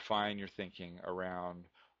and refine your thinking around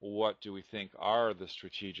what do we think are the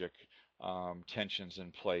strategic tensions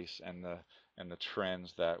in place and the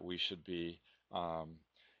trends that we should be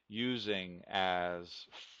using as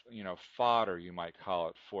fodder, you might call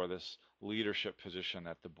it, for this leadership position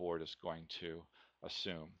that the board is going to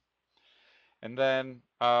assume. And then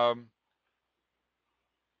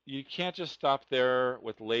you can't just stop there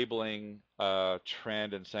with labeling a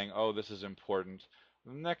trend and saying, oh, this is important.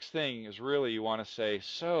 The next thing is really you want to say,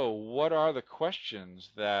 so what are the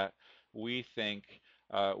questions that we think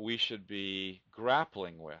we should be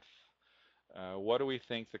grappling with? What do we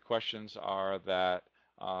think the questions are that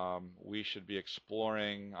we should be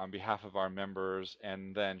exploring on behalf of our members,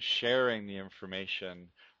 and then sharing the information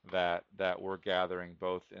that we're gathering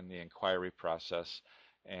both in the inquiry process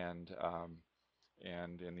and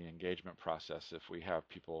in the engagement process if we have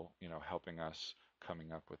people helping us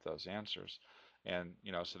coming up with those answers. And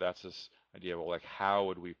so that's this idea of, like, how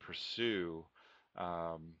would we pursue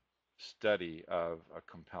study of a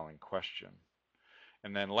compelling question?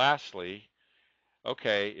 And then lastly,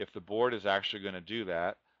 okay, if the board is actually going to do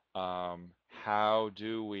that, how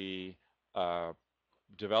do we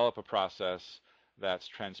develop a process that's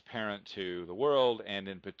transparent to the world and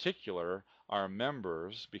in particular our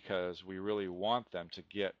members, because we really want them to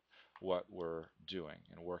get what we're doing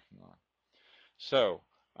and working on. So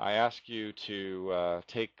I ask you to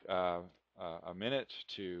take a minute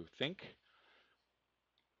to think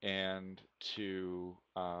and to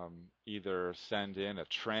either send in a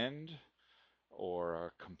trend or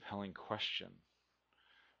a compelling question,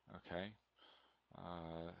 okay,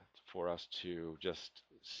 uh, for us to just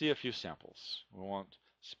see a few samples. We won't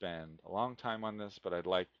spend a long time on this, but I'd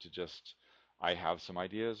like to just, I have some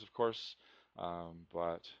ideas, of course,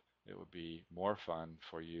 but it would be more fun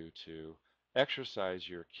for you to exercise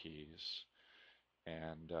your keys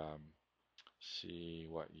and see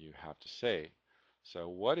what you have to say. So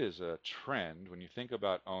what is a trend when you think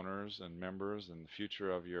about owners and members and the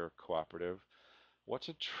future of your cooperative? What's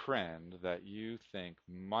a trend that you think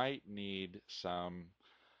might need some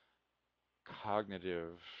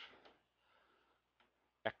cognitive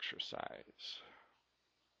exercise?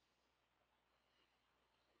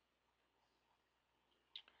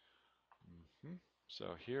 hmm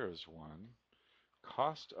So here's one.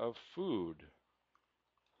 Cost of food.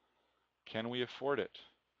 Can we afford it?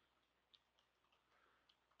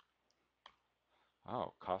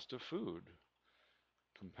 Oh, cost of food.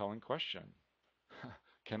 Compelling question.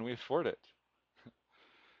 Can we afford it?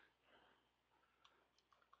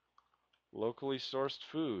 Locally sourced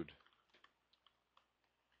food.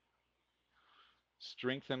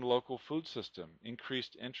 Strengthened local food system.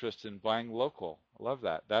 Increased interest in buying local. I love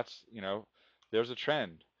that. That's, there's a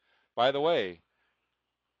trend. By the way,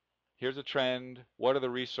 here's a trend. What are the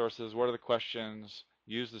resources? What are the questions?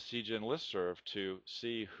 Use the CGen listserv to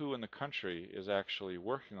see who in the country is actually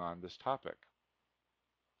working on this topic.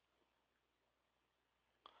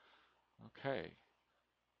 Okay.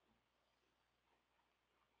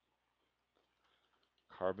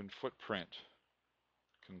 Carbon footprint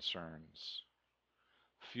concerns.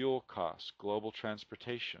 Fuel costs, global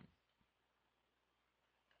transportation.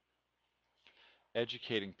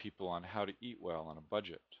 Educating people on how to eat well on a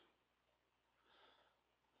budget.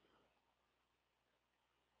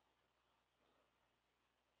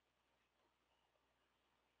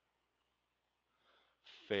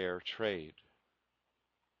 Fair trade.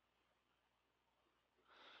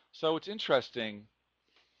 So what's interesting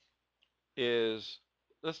is,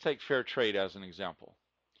 let's take fair trade as an example.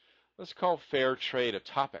 Let's call fair trade a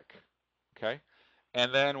topic, okay?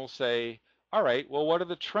 And then we'll say, all right, well, what are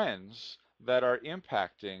the trends that are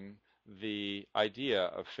impacting the idea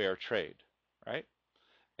of fair trade, right?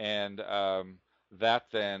 And that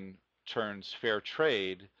then turns fair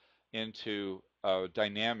trade into a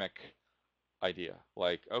dynamic idea.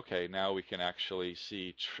 Like, okay, now we can actually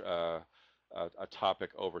see a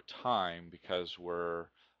topic over time because we're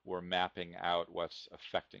mapping out what's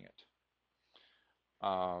affecting it.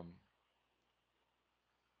 Um,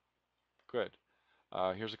 Good.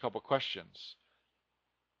 Here's a couple questions.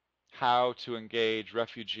 How to engage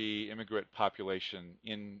refugee immigrant population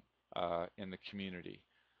in the community.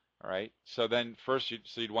 All right. So then first,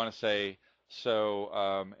 you'd want to say so,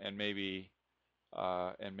 and maybe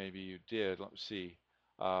you did. Let me see.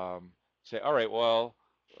 Say, all right. Well,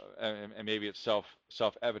 and maybe it's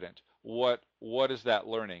self-evident. What is that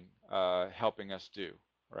learning helping us do?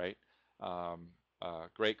 Right. Um,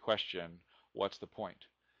 Great question. What's the point?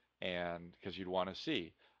 And because you'd want to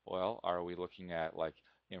see, well, are we looking at like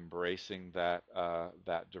embracing that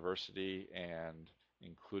diversity and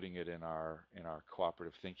including it in our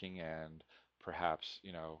cooperative thinking, and perhaps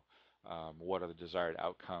what are the desired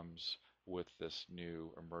outcomes with this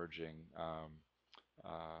new emerging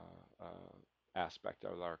aspect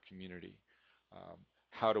of our community? Um,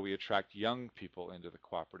 how do we attract young people into the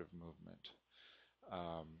cooperative movement?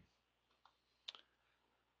 Um,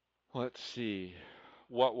 let's see.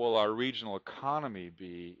 What will our regional economy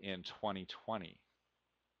be in 2020?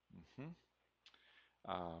 hmm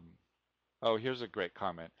Um, oh, here's a great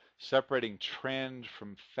comment. Separating trend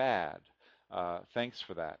from fad. Thanks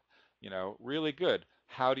for that. Really good.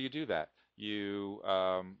 How do you do that? You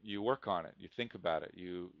work on it. You think about it.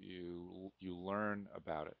 You learn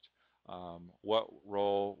about it. What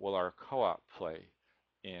role will our co-op play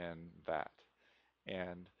in that?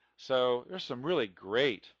 And so there's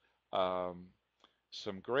um,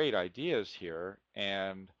 some great ideas here.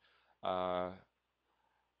 And uh,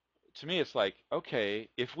 to me, it's like, okay,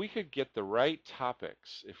 if we could get the right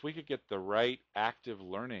topics, if we could get the right active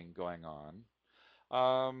learning going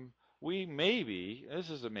on, we maybe, this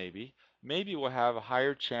is a maybe we'll have a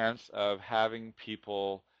higher chance of having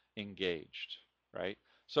people engaged, right?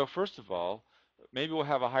 So first of all, maybe we'll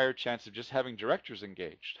have a higher chance of just having directors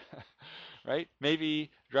engaged, right?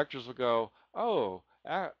 Maybe directors will go, oh,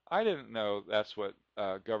 I didn't know that's what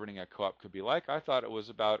governing a co-op could be like. I thought it was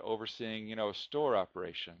about overseeing, a store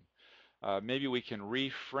operation. maybe we can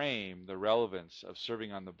reframe the relevance of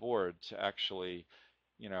serving on the board to actually,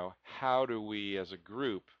 how do we as a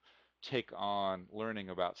group take on learning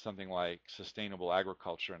about something like sustainable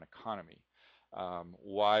agriculture and economy?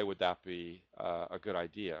 Why would that be a good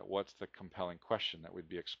idea? What's the compelling question that we'd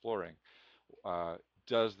be exploring? Uh,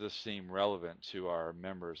 does this seem relevant to our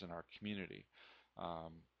members in our community?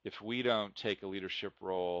 Um, if we don't take a leadership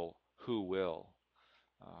role, who will?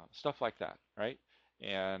 Stuff like that, right?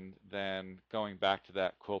 And then going back to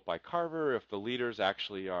that quote by Carver, if the leaders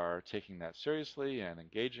actually are taking that seriously and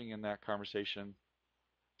engaging in that conversation,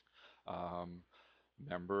 um,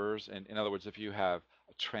 members, and in other words, if you have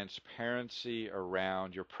transparency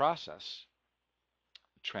around your process,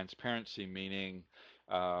 transparency meaning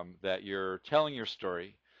that you're telling your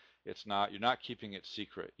story. You're not keeping it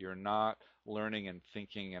secret. You're not learning and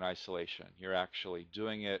thinking in isolation. You're actually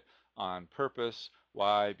doing it on purpose.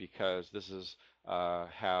 Why? Because this is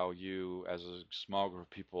how you, as a small group of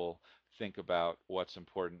people, think about what's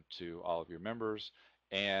important to all of your members,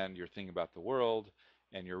 and you're thinking about the world,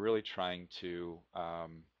 and you're really trying to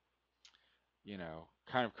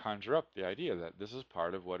kind of conjure up the idea that this is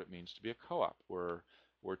part of what it means to be a co-op.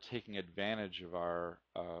 We're taking advantage of our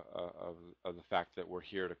of the fact that we're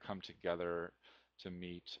here to come together to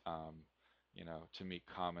meet, to meet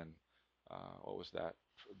common. What was that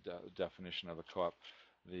definition of a co-op?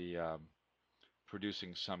 The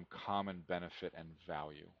producing some common benefit and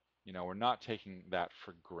value. We're not taking that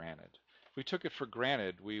for granted. If we took it for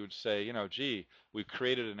granted, we would say, gee, we've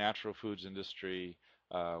created a natural foods industry.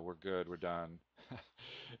 We're good. We're done.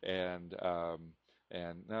 and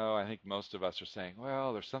and no, I think most of us are saying,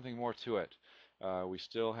 well, there's something more to it. We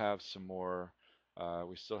still have some more.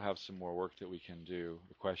 We still have some more work that we can do.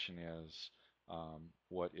 The question is,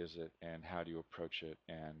 what is it, and how do you approach it,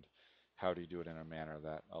 and how do you do it in a manner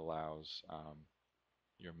that allows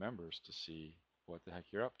your members to see what the heck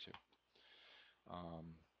you're up to.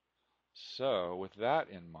 So with that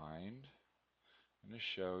in mind, I'm going to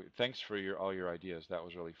show. Thanks for all your ideas. That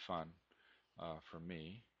was really fun for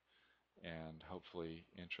me, and hopefully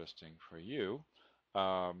interesting for you.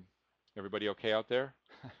 Um, Everybody okay out there?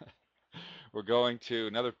 We're going to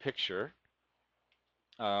another picture.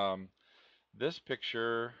 Um, this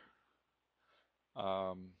picture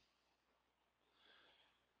um,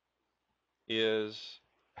 is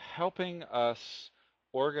helping us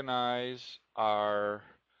organize our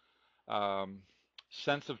um,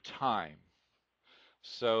 sense of time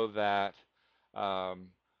so that um,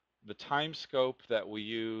 the time scope that we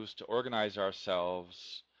use to organize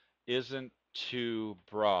ourselves isn't too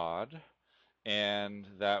broad and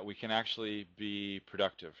that we can actually be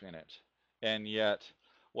productive in it. And yet,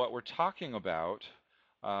 what we're talking about,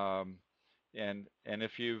 um, and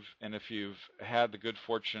if you've had the good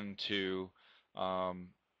fortune to um,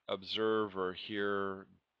 observe or hear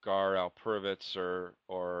Gar Alperovitz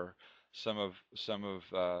or some of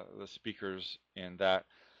the speakers in that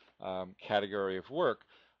category of work,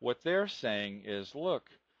 what they're saying is, look,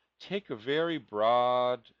 take a very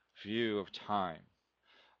broad view of time.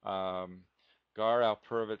 Um, Gar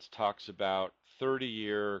Alperovitz talks about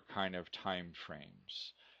 30-year kind of time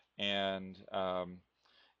frames, and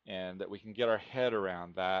that we can get our head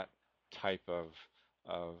around that type of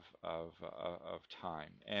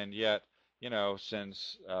time. And yet,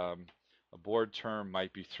 since a board term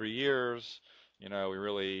might be 3 years,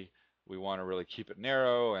 we want to really keep it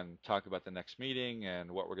narrow and talk about the next meeting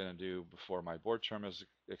and what we're going to do before my board term is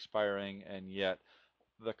expiring. And yet,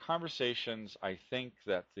 the conversations I think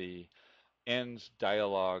that the ENDS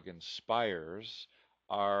dialogue inspires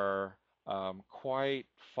are quite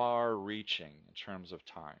far-reaching in terms of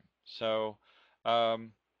time. So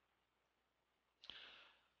um,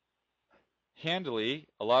 handily,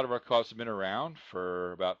 a lot of our co-ops have been around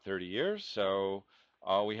for about 30 years, so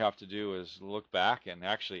all we have to do is look back and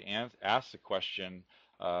actually ask the question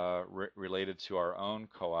related to our own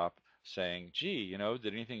co-op, saying, gee,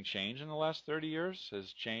 did anything change in the last 30 years?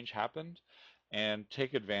 Has change happened? And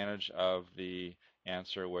take advantage of the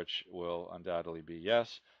answer, which will undoubtedly be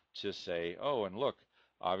yes, to say, oh, and look,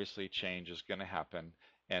 obviously change is going to happen.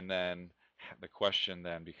 And then the question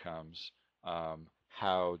then becomes,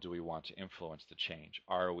 how do we want to influence the change?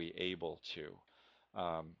 Are we able to?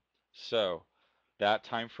 So that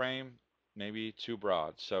time frame may be too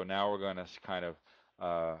broad. So now we're going to kind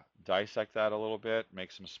of dissect that a little bit,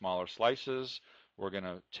 make some smaller slices. We're going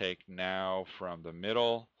to take now from the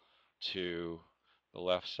middle to the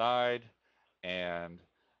left side, and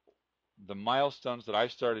the milestones that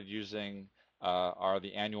I've started using are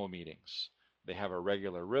the annual meetings. They have a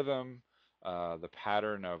regular rhythm. The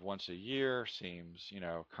pattern of once a year seems,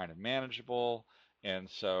 kind of manageable. And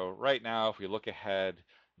so right now, if we look ahead,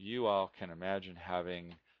 you all can imagine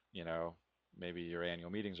having, you know, maybe your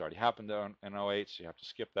annual meetings already happened in '08, so you have to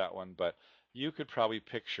skip that one. But you could probably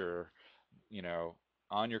picture, you know,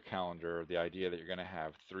 on your calendar the idea that you're going to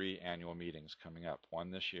have 3 annual meetings coming up,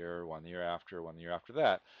 one this year, one the year after, one the year after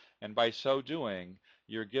that. And by so doing,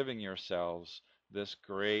 you're giving yourselves this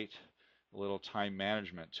great little time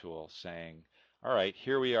management tool saying, all right,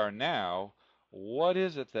 here we are now. What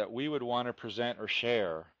is it that we would want to present or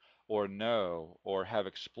share or know or have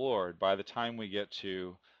explored by the time we get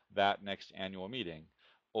to that next annual meeting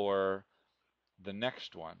or the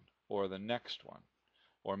next one or the next one?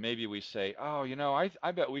 Or maybe we say, oh,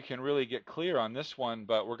 I bet we can really get clear on this one,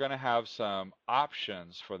 but we're going to have some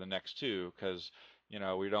options for the next two because,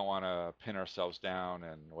 we don't want to pin ourselves down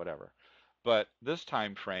and whatever. But this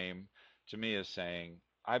time frame to me is saying,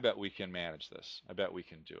 I bet we can manage this. I bet we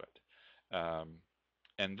can do it.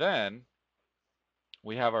 And then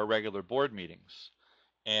we have our regular board meetings.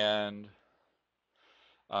 And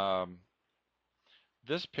um,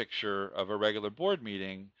 this picture of a regular board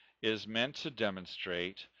meeting is meant to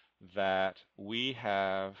demonstrate that we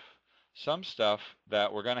have some stuff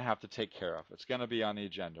that we're going to have to take care of. It's going to be on the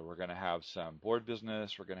agenda. We're going to have some board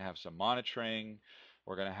business. We're going to have some monitoring.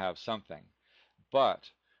 We're going to have something. But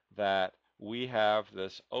that we have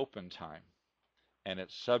this open time and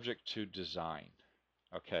it's subject to design.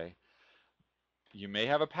 Okay? You may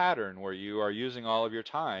have a pattern where you are using all of your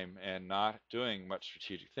time and not doing much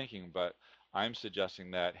strategic thinking, but I'm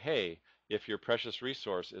suggesting that, hey, if your precious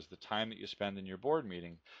resource is the time that you spend in your board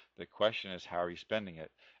meeting, the question is how are you spending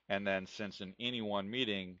it? And then since in any one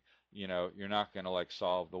meeting, you're not going to like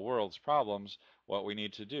solve the world's problems, what we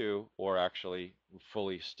need to do, or actually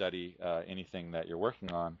fully study anything that you're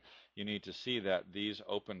working on, you need to see that these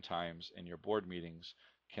open times in your board meetings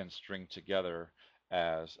can string together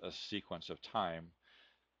as a sequence of time,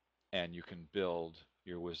 and you can build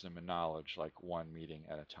your wisdom and knowledge like one meeting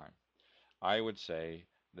at a time. I would say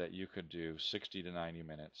that you could do 60 to 90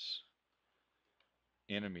 minutes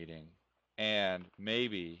in a meeting, and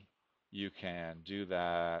maybe you can do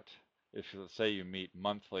that. If let's say you meet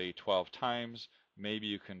monthly 12 times, maybe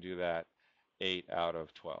you can do that 8 out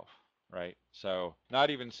of 12, right? So not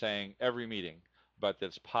even saying every meeting, but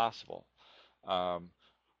that's possible. Um,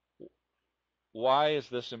 why is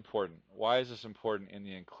this important? Why is this important in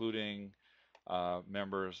the including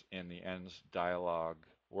members in the ENDS dialogue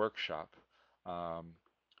workshop? Um,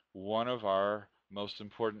 One of our most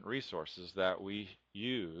important resources that we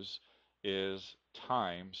use is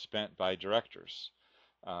time spent by directors.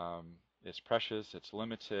 Um, it's precious, it's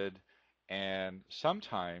limited, and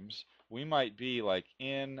sometimes we might be like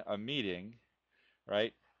in a meeting,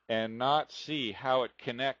 right? And not see how it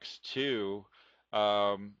connects to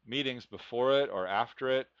meetings before it or after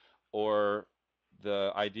it, or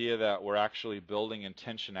the idea that we're actually building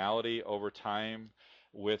intentionality over time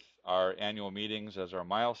with our annual meetings as our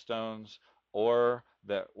milestones, or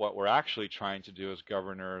that what we're actually trying to do as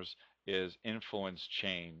governors is influence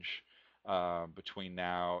change between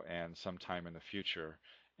now and sometime in the future.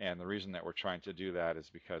 And the reason that we're trying to do that is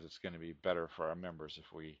because it's going to be better for our members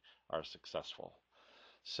if we are successful.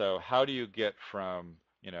 So how do you get from,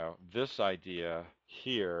 this idea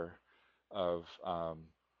here of,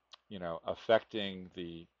 affecting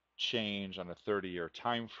the change on a 30-year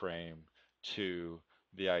time frame to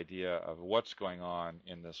the idea of what's going on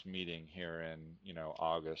in this meeting here in,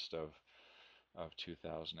 August of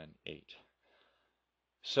 2008.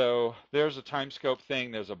 So there's a time scope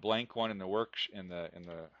thing. There's a blank one in the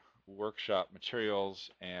workshop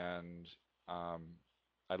materials, and um,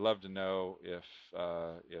 I'd love to know if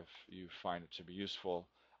you find it to be useful.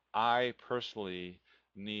 I personally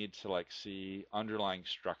need to like see underlying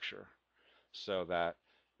structure so that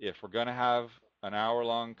if we're going to have an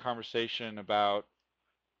hour-long conversation about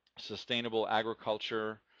sustainable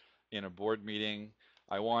agriculture in a board meeting,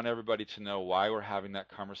 I want everybody to know why we're having that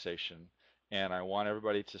conversation, and I want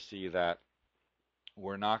everybody to see that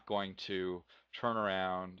we're not going to turn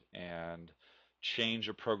around and change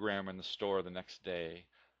a program in the store the next day.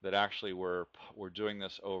 That actually we're doing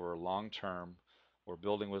this over long term. We're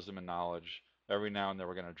building wisdom and knowledge. Every now and then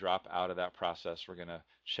we're going to drop out of that process. We're going to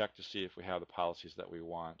check to see if we have the policies that we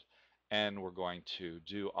want. And we're going to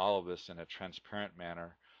do all of this in a transparent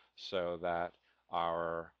manner so that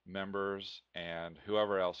our members and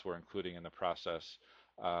whoever else we're including in the process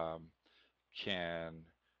um, can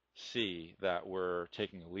see that we're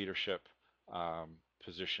taking a leadership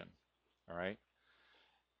position. All right,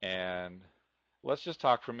 and let's just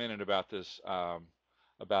talk for a minute about this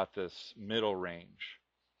middle range.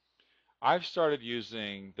 I've started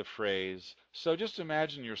using the phrase, so just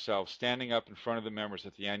imagine yourself standing up in front of the members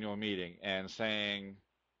at the annual meeting and saying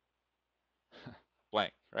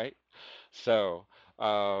blank, right? So,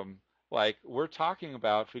 um, like we're talking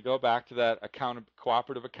about, if we go back to that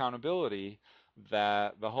cooperative accountability,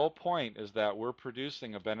 that the whole point is that we're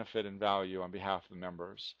producing a benefit and value on behalf of the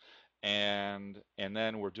members. And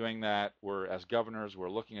then we're doing that, we're as governors, we're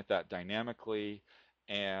looking at that dynamically.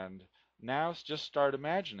 And now just start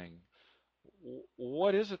imagining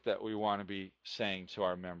what is it that we want to be saying to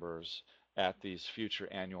our members at these future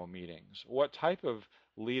annual meetings? What type of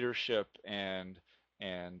leadership and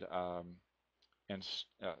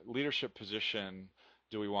leadership position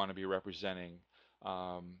do we want to be representing?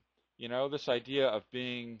 Um, this idea of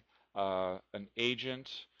being an agent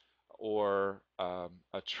or a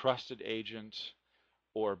trusted agent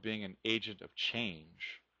or being an agent of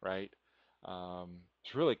change, right?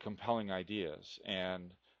 It's really compelling ideas.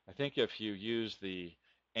 And I think if you use the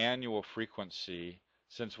annual frequency,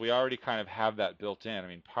 since we already kind of have that built in, I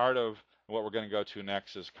mean, part of what we're going to go to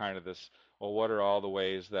next is kind of this, well, what are all the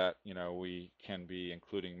ways that, we can be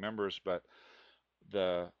including members? But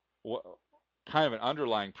the what, kind of an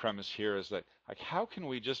underlying premise here is that, like, how can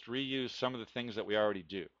we just reuse some of the things that we already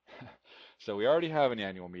do? So we already have an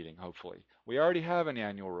annual meeting, hopefully. We already have an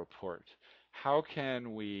annual report. How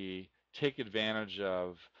can we take advantage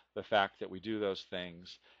of the fact that we do those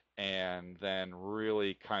things and then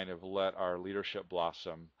really kind of let our leadership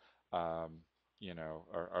blossom, um,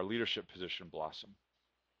 our leadership position blossom?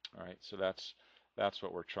 All right, so that's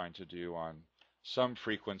what we're trying to do on some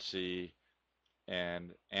frequency,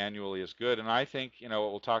 and annually is good. And I think,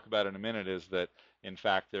 what we'll talk about in a minute is that, in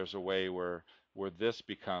fact, there's a way where this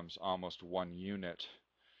becomes almost one unit,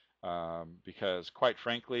 because, quite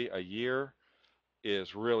frankly, a year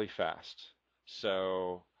is really fast.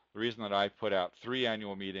 So the reason that I put out 3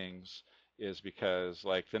 annual meetings is because,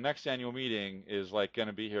 like, the next annual meeting is like going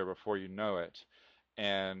to be here before you know it,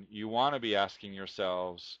 and you want to be asking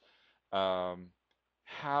yourselves, um,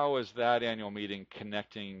 how is that annual meeting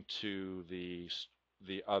connecting to the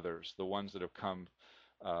others, the ones that have come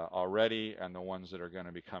already and the ones that are going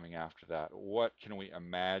to be coming after that? What can we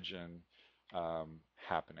imagine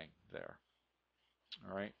happening there?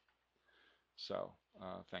 All right. So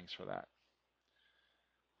thanks for that.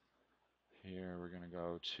 Here we're going to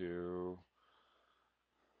go to,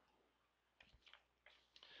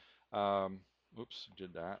 oops,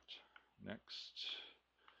 did that. Next.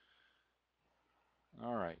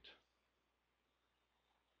 All right.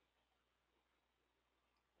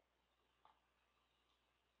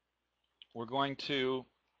 We're going to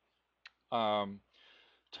um,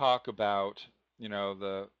 talk about, in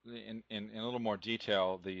a little more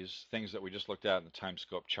detail, these things that we just looked at in the time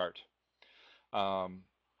scope chart. Um,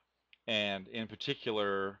 and in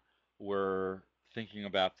particular, we're thinking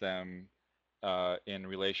about them in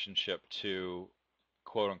relationship to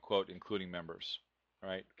quote unquote including members,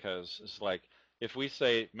 right? Because it's like, if we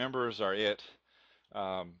say members are it,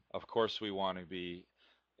 of course we want to be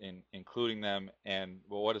including them. And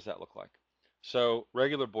well, what does that look like? So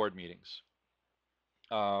regular board meetings.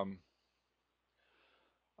 Um,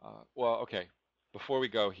 well, okay. Before we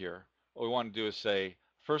go here, what we want to do is say,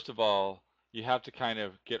 first of all, you have to kind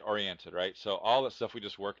of get oriented, right? So all the stuff we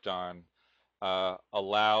just worked on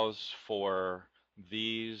allows for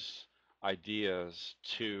these ideas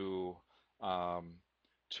um,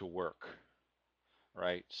 to work,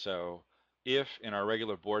 right? So if in our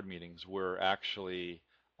regular board meetings we're actually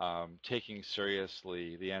taking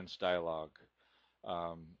seriously the ENS dialogue,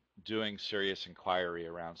 um, doing serious inquiry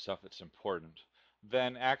around stuff that's important,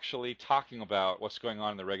 then actually talking about what's going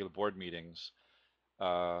on in the regular board meetings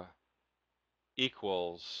uh,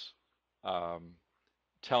 equals um,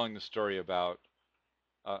 telling the story about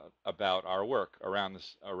our work around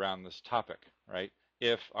this topic, right?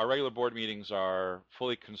 If our regular board meetings are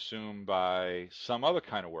fully consumed by some other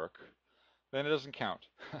kind of work, then it doesn't count.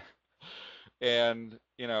 And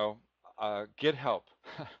get help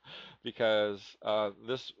because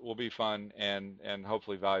this will be fun and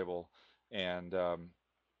hopefully valuable, and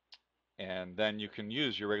and then you can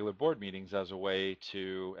use your regular board meetings as a way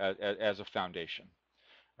to as a foundation.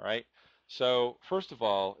 All right. So first of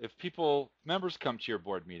all, if members come to your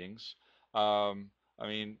board meetings, I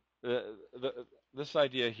mean, this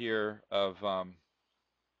idea here of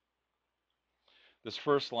this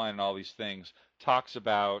first line and all these things talks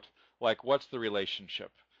about, like, what's the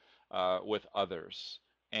relationship with others,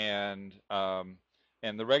 and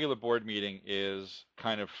the regular board meeting is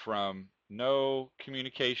kind of from no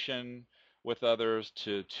communication with others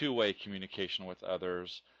to two-way communication with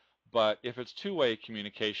others, But if it's two-way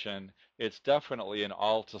communication, it's definitely an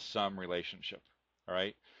all-to-some relationship. All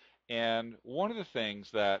right. And one of the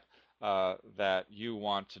things that you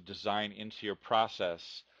want to design into your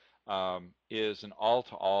process is an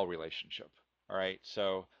all-to-all relationship. All right.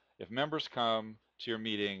 So if members come to your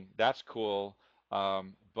meeting, that's cool.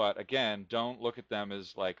 But again, don't look at them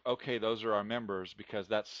as like, okay, those are our members, because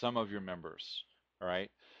that's some of your members. All right.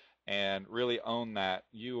 And really own that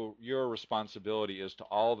your responsibility is to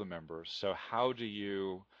all the members. So how do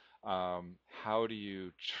you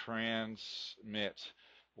transmit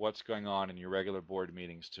what's going on in your regular board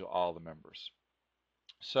meetings to all the members?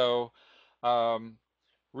 So um,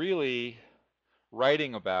 really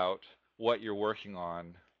writing about what you're working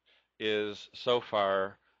on is so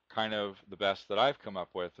far kind of the best that I've come up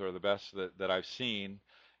with, or the best that I've seen.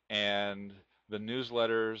 And the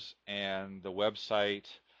newsletters and the website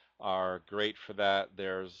are great for that.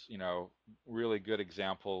 There's, really good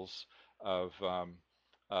examples of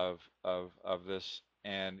of this.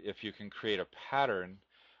 And if you can create a pattern,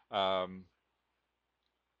 um,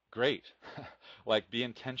 great. Like, be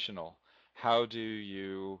intentional. How do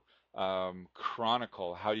you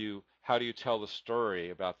chronicle? How do you tell the story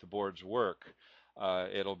about the board's work?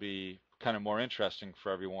 It'll be kind of more interesting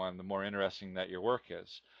for everyone, the more interesting that your work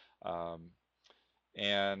is. Um,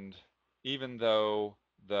 and even though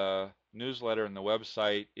the newsletter and the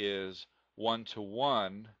website is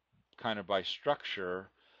one-to-one, kind of by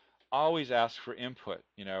structure, always ask for input.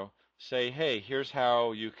 Say, hey, here's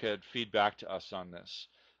how you could feed back to us on this.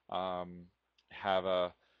 Um, have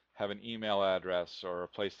a have an email address or a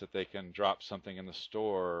place that they can drop something in the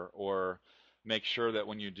store, or make sure that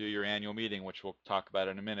when you do your annual meeting, which we'll talk about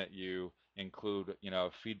in a minute, you include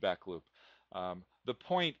a feedback loop. The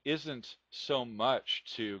point isn't so much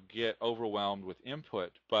to get overwhelmed with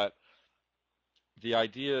input, but the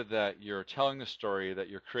idea that you're telling the story, that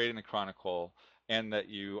you're creating the chronicle, and that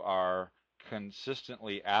you are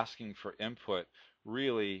consistently asking for input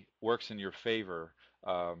really works in your favor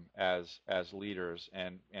as leaders,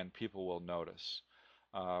 and people will notice.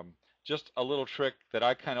 Um, just a little trick that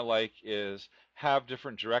I kind of like is have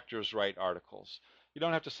different directors write articles. You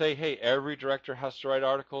don't have to say, hey, every director has to write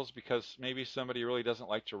articles, because maybe somebody really doesn't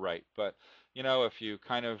like to write. But if you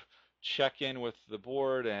kind of check in with the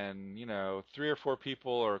board, and 3 or 4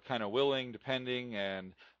 people are kind of willing, depending,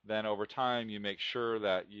 and then over time you make sure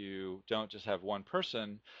that you don't just have one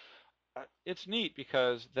person. It's neat,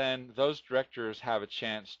 because then those directors have a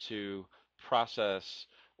chance to process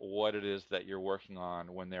what it is that you're working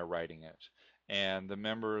on when they're writing it, and the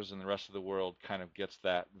members and the rest of the world kind of gets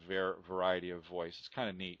that variety of voice. It's kind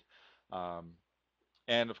of neat. um,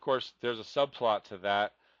 and of course, there's a subplot to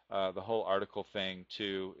that. The whole article thing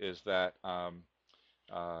too is that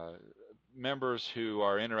uh, members who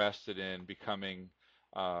are interested in becoming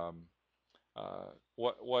um,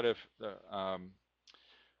 what if the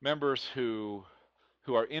members who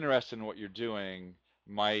are interested in what you're doing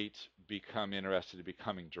might become interested in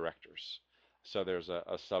becoming directors. So there's a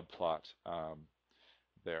subplot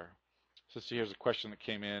there. So see, here's a question that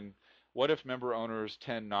came in. What if member owners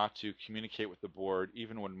tend not to communicate with the board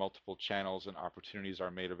even when multiple channels and opportunities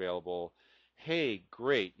are made available? Hey,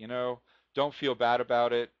 great. Don't feel bad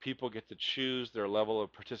about it. People get to choose their level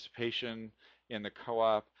of participation in the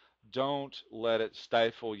co-op. Don't let it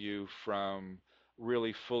stifle you from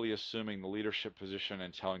really fully assuming the leadership position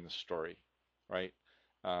and telling the story, right?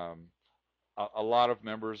 Um, a lot of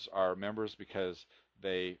members are members because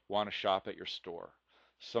they want to shop at your store.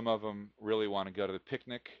 Some of them really want to go to the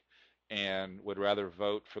picnic and would rather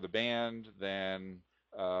vote for the band than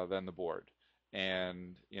the board.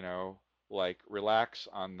 And like, relax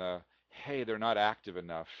on the, hey, they're not active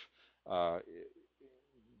enough. Uh,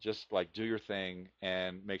 just like, do your thing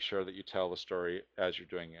and make sure that you tell the story as you're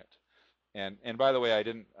doing it. And by the way, I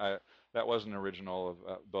didn't. That wasn't original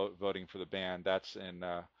of voting for the band. That's in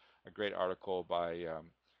a great article by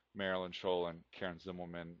Marilyn Scholl and Karen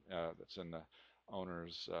Zimmelman. That's in the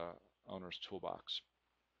owner's toolbox.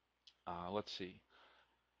 Let's see.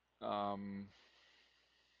 Um,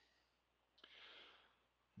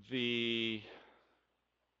 the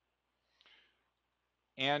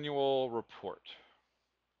annual report.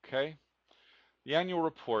 Okay. The annual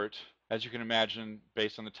report, as you can imagine,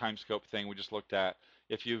 based on the time scope thing we just looked at,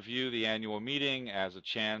 if you view the annual meeting as a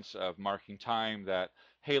chance of marking time that,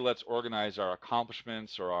 hey, let's organize our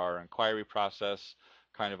accomplishments or our inquiry process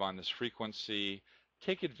kind of on this frequency,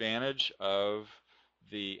 take advantage of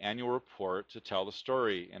the annual report to tell the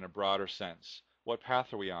story in a broader sense. What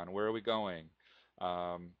path are we on? Where are we going?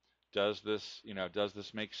 Um, does this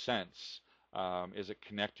make sense? Is it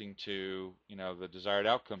connecting to, the desired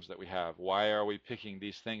outcomes that we have? Why are we picking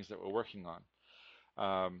these things that we're working on?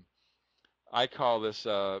 I call this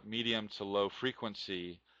medium to low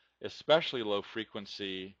frequency, especially low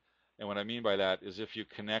frequency. And what I mean by that is if you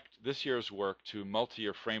connect this year's work to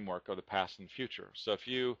multi-year framework of the past and future. So if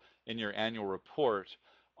you, in your annual report,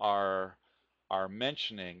 are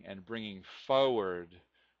mentioning and bringing forward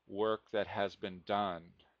work that has been done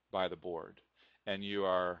by the board, and you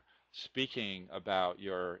are speaking about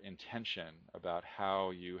your intention, about how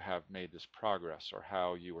you have made this progress, or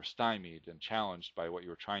how you were stymied and challenged by what you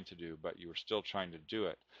were trying to do, but you were still trying to do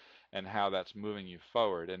it, and how that's moving you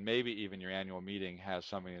forward. And maybe even your annual meeting has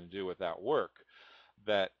something to do with that work,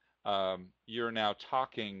 that you're now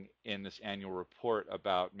talking in this annual report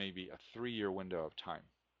about maybe a 3-year window of time,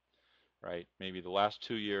 right? Maybe the last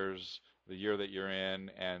 2 years, the year that you're in,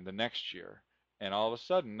 and the next year. And all of a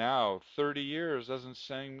sudden now 30 years doesn't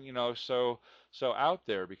seem, so out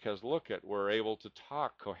there, because look at, we're able to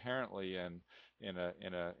talk coherently and in a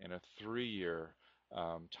 3-year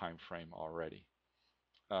time frame already.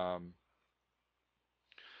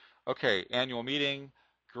 Okay, annual meeting,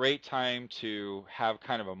 great time to have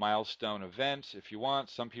kind of a milestone event if you want.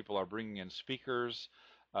 Some people are bringing in speakers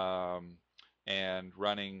um, and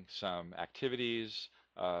running some activities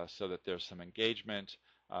so that there's some engagement.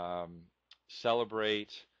 Um,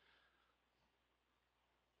 Celebrate,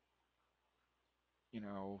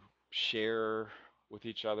 share with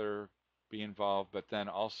each other, be involved, but then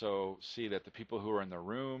also see that the people who are in the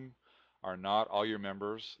room are not all your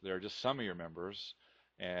members. They're just some of your members.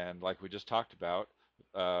 And like we just talked about,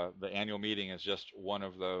 the annual meeting is just one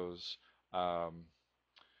of those um,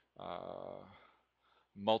 uh,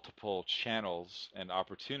 multiple channels and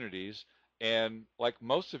opportunities. And like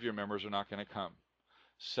most of your members are not going to come.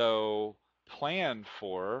 So plan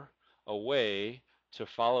for a way to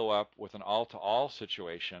follow up with an all-to-all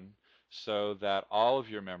situation so that all of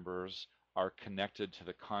your members are connected to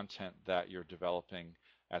the content that you're developing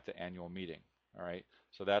at the annual meeting. All right.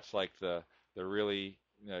 So that's like the really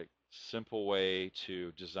simple way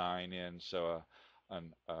to design in, so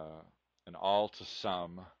an all to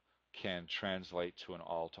some can translate to an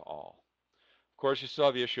all to all. Of course, you still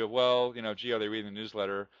have the issue of, well, gee, are they reading the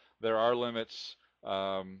newsletter? There are limits.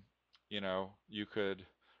 Um, you could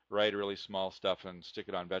write really small stuff and stick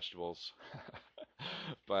it on vegetables,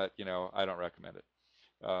 but I don't recommend it.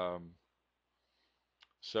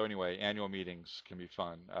 So anyway, annual meetings can be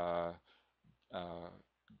fun. Uh,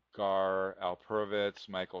 Gar Alperovitz,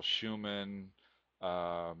 Michael Schumann.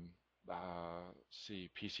 See,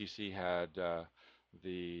 PCC had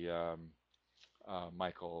the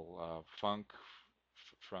Michael Funk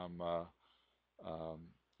from um,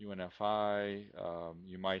 UNFI.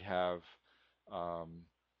 You might have um,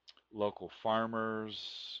 local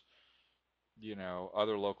farmers,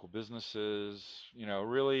 other local businesses.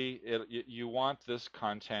 Really, you want this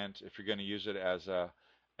content, if you're going to use it as a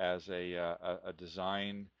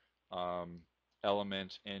design um,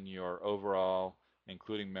 element in your overall,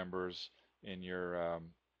 including members in your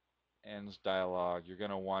ends dialogue. You're going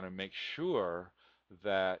to want to make sure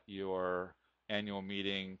that your annual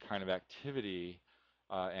meeting kind of activity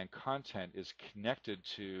and content is connected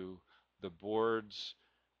to the board's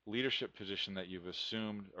leadership position that you've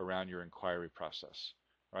assumed around your inquiry process,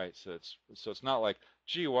 right? So it's not like,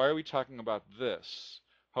 gee, why are we talking about this?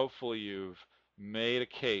 Hopefully you've made a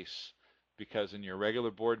case because in your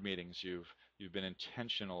regular board meetings you've been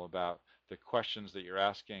intentional about the questions that you're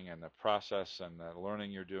asking and the process and the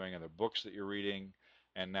learning you're doing and the books that you're reading,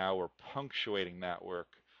 and now we're punctuating that work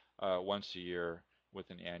once a year with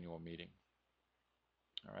an annual meeting.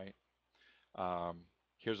 All right.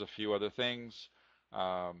 Here's a few other things.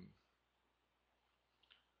 Um,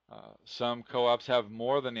 some co-ops have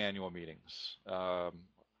more than annual meetings.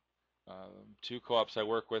 Two co-ops I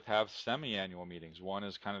work with have semi-annual meetings. One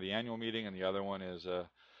is kind of the annual meeting, and the other one is a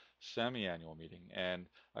semi-annual meeting. And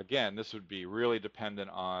again, this would be really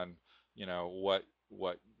dependent on,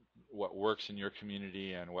 what works in your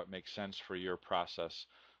community and what makes sense for your process.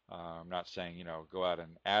 I'm not saying, go out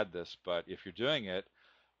and add this, but if you're doing it,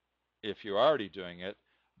 if you're already doing it,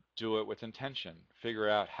 do it with intention. Figure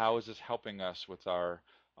out, how is this helping us with our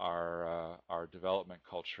development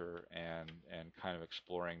culture, and kind of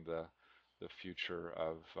exploring the future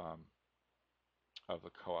of the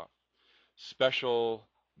co-op. Special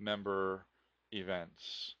member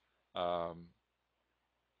events. Um,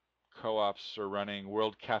 Co-ops are running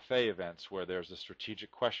World Cafe events where there's a strategic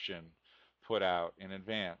question put out in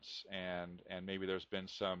advance, and maybe there's been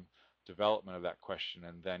some development of that question,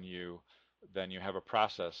 and then you have a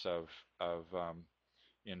process of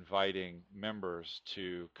inviting members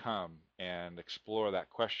to come and explore that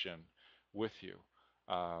question with you.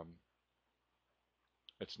 Um,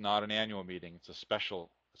 it's not an annual meeting. It's a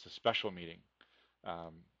special meeting.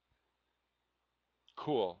 Um,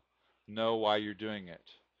 cool. Know why you're doing it.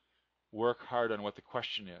 Work hard on what the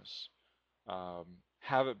question is.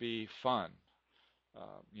 Have it be fun,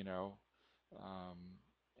 you know, um,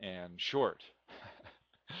 and short.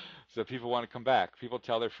 So people want to come back. People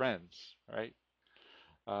tell their friends, right?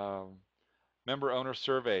 Um, member owner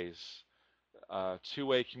surveys,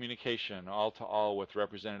 two-way communication, all to all with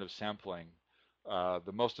representative sampling.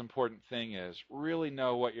 The most important thing is really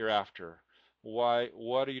know what you're after. Why?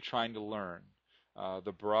 What are you trying to learn?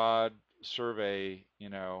 The broad survey,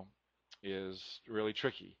 is really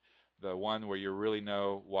tricky. The one where you really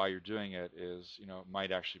know why you're doing it is,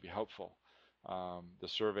 might actually be helpful. The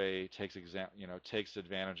survey takes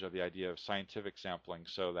advantage of the idea of scientific sampling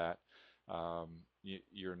so that um,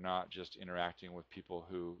 you're not just interacting with people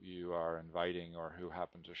who you are inviting or who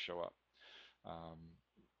happen to show up. Um,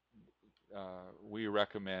 we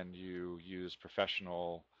recommend you use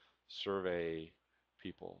professional survey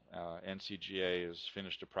people. NCGA has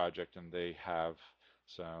finished a project and they have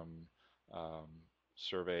some um,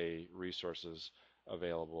 survey resources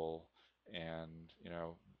available, and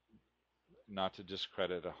not to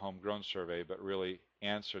discredit a homegrown survey, but really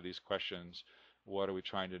answer these questions. What are we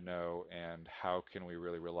trying to know, and how can we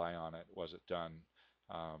really rely on it? Was it done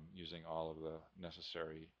using all of the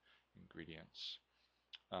necessary ingredients?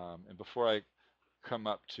 And before I come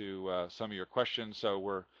up to some of your questions, so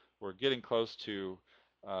we're getting close to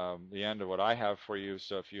the end of what I have for you.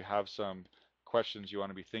 So if you have some questions you want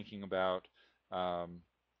to be thinking about, um,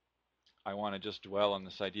 I want to just dwell on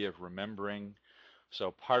this idea of remembering.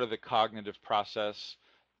 So part of the cognitive process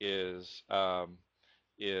is um,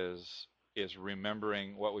 is is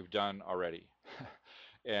remembering what we've done already.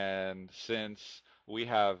 And since we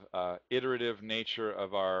have iterative nature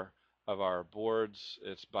of our boards,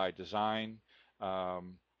 it's by design.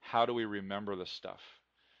 How do we remember the stuff?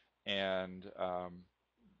 And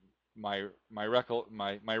my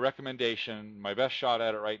recommendation, my best shot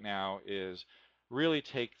at it right now is really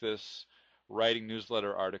take this writing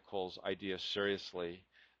newsletter articles idea seriously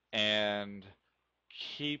and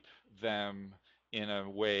keep them in a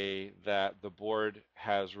way that the board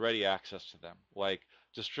has ready access to them. Like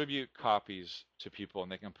distribute copies to people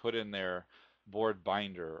and they can put in their board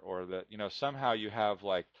binder, or that, somehow you have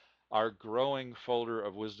like our growing folder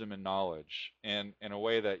of wisdom and knowledge, and in a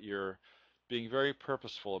way that you're being very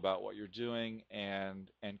purposeful about what you're doing and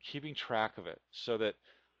keeping track of it, so that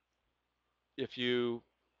if you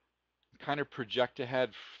kind of project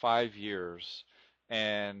ahead 5 years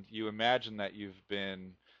and you imagine that you've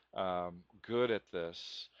been good at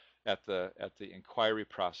this, at the inquiry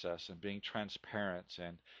process and being transparent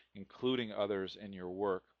and including others in your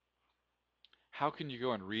work, how can you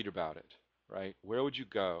go and read about it, right? Where would you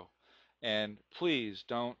go? And please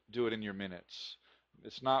don't do it in your minutes.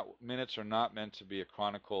 It's not Minutes are not meant to be a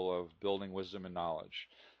chronicle of building wisdom and knowledge.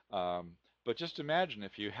 Um, but just imagine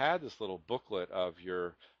if you had this little booklet of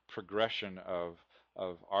your progression of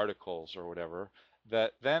articles or whatever,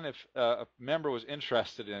 that then if a member was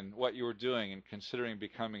interested in what you were doing and considering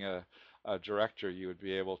becoming a director, you would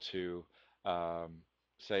be able to um,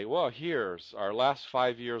 say, well, here's our last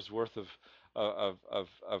 5 years worth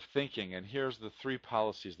of thinking, and here's the 3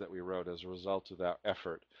 policies that we wrote as a result of that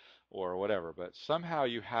effort, or whatever. But somehow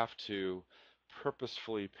you have to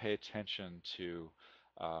purposefully pay attention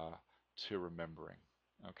uh, to remembering.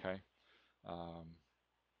 Okay, um,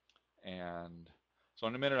 and so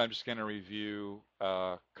in a minute I'm just going to review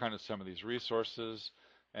kind of some of these resources,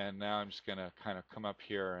 and now I'm just going to kind of come up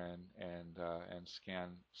here and scan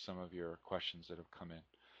some of your questions that have come in.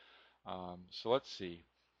 So let's see.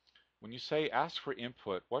 When you say ask for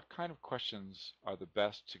input, what kind of questions are the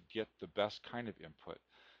best to get the best kind of input?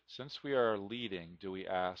 Since we are leading, do we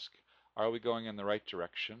ask, are we going in the right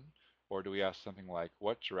direction? Or do we ask something like,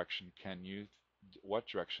 what direction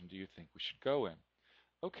do you think we should go in?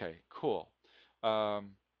 Okay, cool.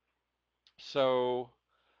 Um, so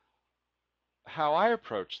how I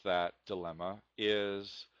approach that dilemma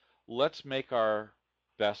is, let's make our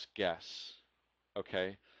best guess.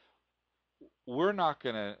 Okay, we're not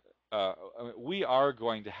going to, we are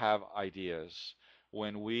going to have ideas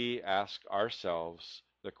when we ask ourselves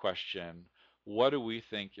the question, what do we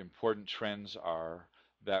think important trends are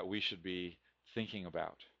that we should be thinking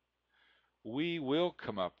about? We will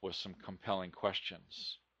come up with some compelling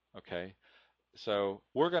questions, okay? So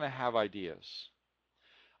we're going to have ideas.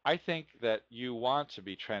 I think that you want to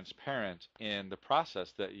be transparent in the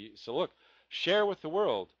process so look, share with the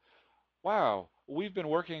world, wow, we've been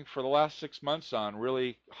working for the last 6 months on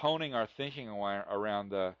really honing our thinking around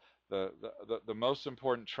the most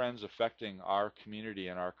important trends affecting our community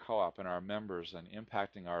and our co-op and our members and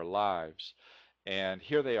impacting our lives. And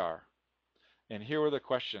here they are. And here were the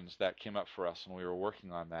questions that came up for us when we were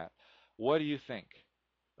working on that. What do you think?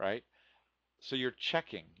 Right? So you're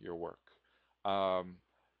checking your work. Um,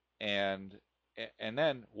 and and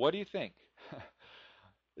then what do you think?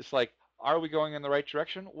 It's like, are we going in the right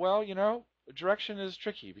direction? Well, direction is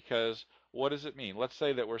tricky because what does it mean? Let's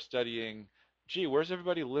say that we're studying, gee, where's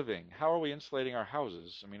everybody living? How are we insulating our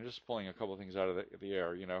houses? I mean, just pulling a couple of things out of the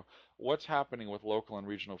air, what's happening with local and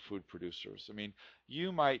regional food producers? I mean,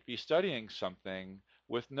 you might be studying something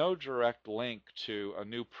with no direct link to a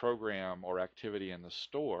new program or activity in the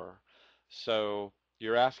store. So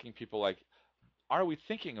you're asking people like, are we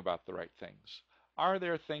thinking about the right things? Are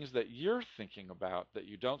there things that you're thinking about that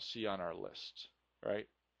you don't see on our list? Right?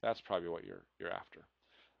 That's probably what you're after.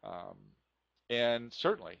 Um, and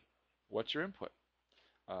certainly, what's your input?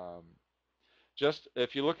 Um, just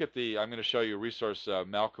if you look at I'm going to show you a resource.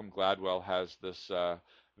 Malcolm Gladwell has this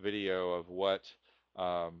video of what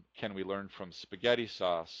can we learn from spaghetti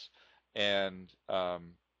sauce, and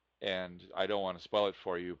um, and I don't want to spoil it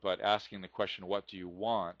for you, but asking the question, "What do you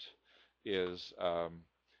want?" is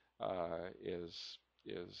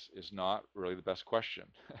is is not really the best question.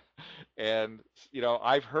 And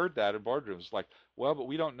I've heard that in boardrooms, like, well, but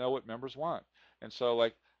we don't know what members want, and so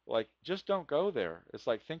just don't go there. It's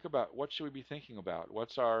like, think about what should we be thinking about?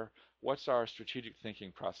 What's our strategic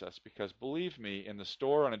thinking process? Because believe me, in the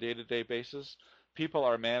store on a day-to-day basis, people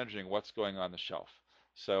are managing what's going on the shelf.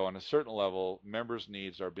 So on a certain level, members'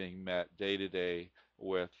 needs are being met day to day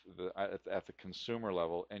with at the consumer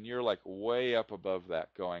level, and you're like way up above that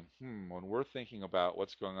going, when we're thinking about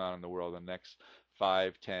what's going on in the world in the next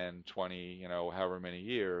 5, 10, 20, however many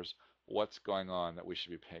years, what's going on that we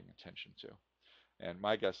should be paying attention to? And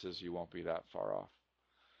my guess is you won't be that far off.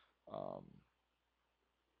 Um,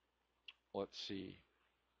 let's see.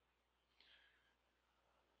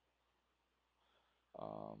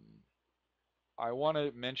 Um, I want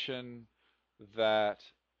to mention that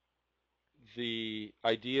the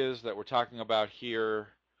ideas that we're talking about here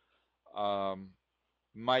um,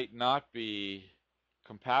 might not be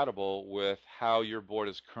compatible with how your board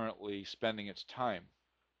is currently spending its time.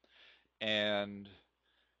 And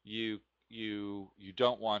you you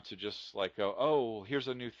don't want to just like go, oh, here's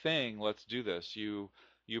a new thing, let's do this. You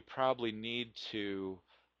probably need to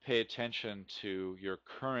pay attention to your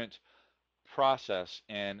current process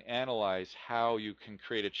and analyze how you can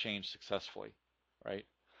create a change successfully, right?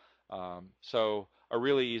 So a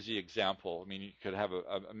really easy example, I mean, you could have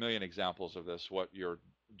a million examples of this, what you're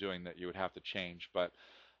doing that you would have to change, but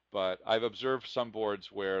I've observed some boards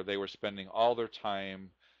where they were spending all their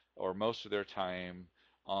time or most of their time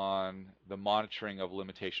on the monitoring of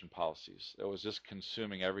limitation policies. It was just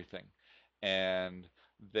consuming everything. And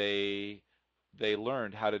they they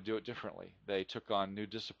learned how to do it differently. They took on new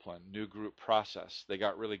discipline, new group process. They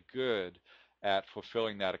got really good at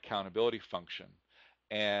fulfilling that accountability function.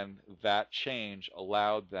 And that change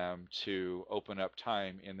allowed them to open up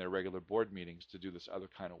time in their regular board meetings to do this other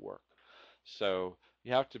kind of work. So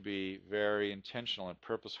you have to be very intentional and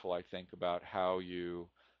purposeful, I think, about how you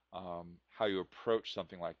approach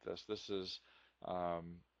something like this. This is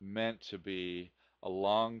meant to be a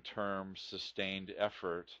long-term, sustained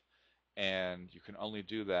effort, and you can only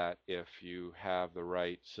do that if you have the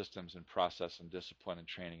right systems and process and discipline and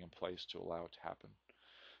training in place to allow it to happen.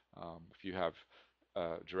 If you have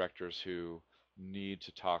directors who need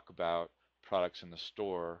to talk about products in the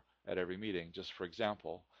store at every meeting, just for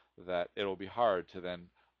example, that it'll be hard to then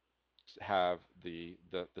have the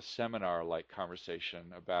seminar-like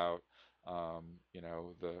conversation about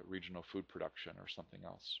the regional food production or something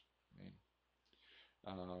else. I mean,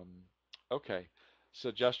 um, okay,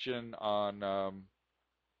 suggestion on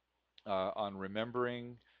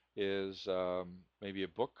remembering is maybe a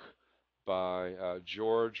book by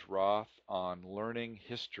George Roth on learning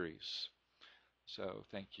histories. So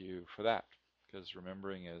thank you for that, because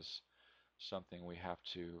remembering is something we have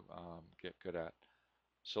to get good at.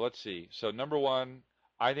 So let's see. So number one,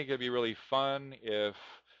 I think it'd be really fun if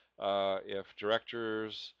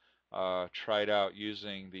directors tried out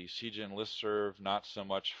using the CGen listserv, not so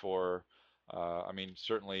much for, I mean,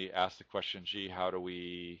 certainly ask the question, gee, how do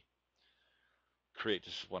we create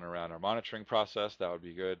discipline around our monitoring process? That would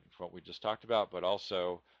be good for what we just talked about, but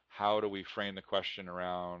also how do we frame the question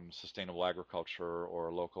around sustainable agriculture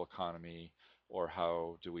or local economy, or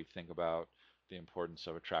how do we think about the importance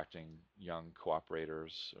of attracting young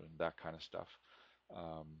cooperators and that kind of stuff.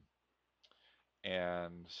 Um,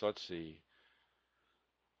 and so let's see.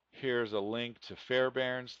 Here's a link to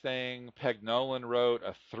Fairbairn's thing. Peg Nolan wrote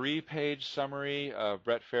a 3-page summary of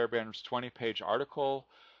Brett Fairbairn's 20-page article.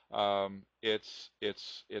 It's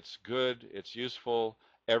good. It's useful.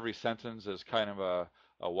 Every sentence is kind of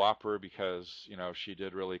a whopper because she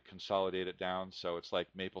did really consolidate it down. So it's like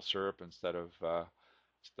maple syrup instead of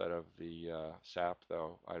the sap.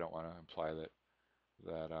 Though I don't want to imply that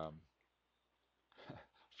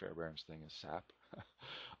Fairbairn's thing is sap.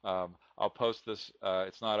 I'll post this.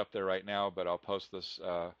 It's not up there right now, but I'll post this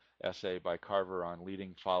essay by Carver on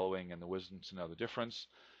leading, following, and the wisdom to know the difference.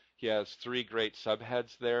 He has 3 great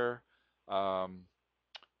subheads there: um,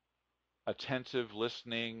 attentive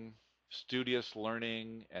listening, studious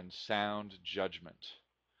learning, and sound judgment.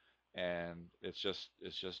 And it's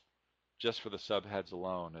just for the subheads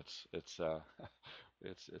alone. It's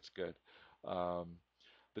good. Um,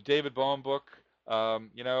 the David Bohm book,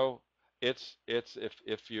 you know, it's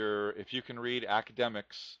if you can read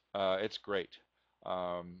academics, it's great.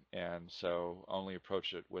 And so only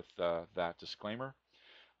approach it with that disclaimer.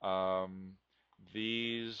 Um,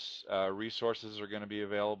 these resources are going to be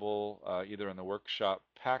available either in the workshop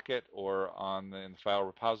packet or in the file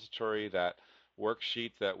repository. That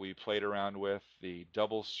worksheet that we played around with, the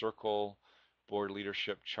double circle board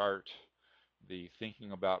leadership chart, the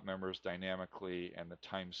thinking about members dynamically, and the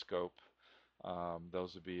time scope.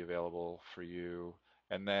 Those would be available for you.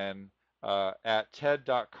 And then at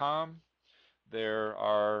TED.com,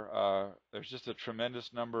 there's just a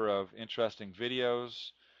tremendous number of interesting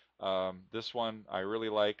videos. This one I really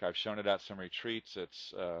like. I've shown it at some retreats.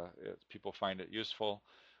 People find it useful.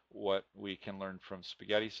 What we can learn from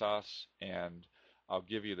spaghetti sauce, and I'll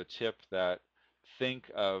give you the tip that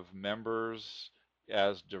think of members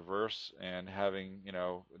as diverse and having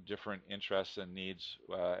different interests and needs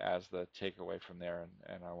as the takeaway from there.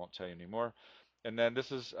 And I won't tell you any more. And then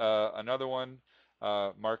this is another one.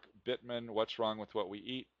 Mark Bittman, What's Wrong with What We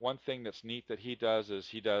Eat? One thing that's neat that he does is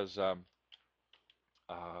he does uh,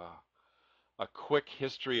 a quick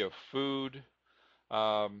history of food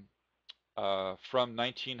um, from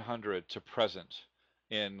 1900 to present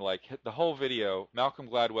in like the whole video. Malcolm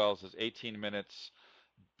Gladwell's is 18 minutes.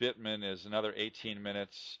 Bittman is another 18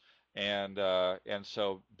 minutes, and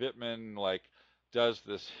so Bittman like does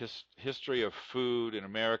this history of food in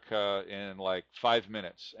America in like 5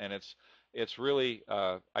 minutes, and it's really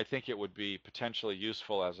I think it would be potentially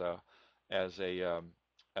useful as a as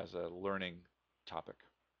a learning topic.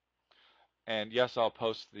 And yes, I'll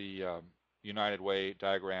post the United Way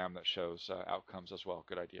diagram that shows outcomes as well.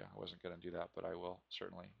 Good idea. I wasn't going to do that, but I will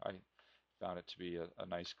certainly. I found it to be a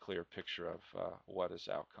nice, clear picture of what is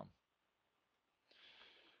outcome.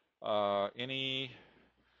 Any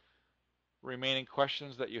remaining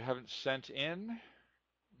questions that you haven't sent in?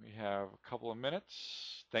 We have a couple of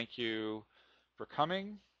minutes. Thank you for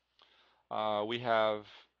coming. We have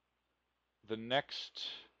the next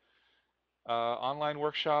online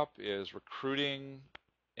workshop is recruiting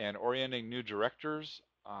and orienting new directors.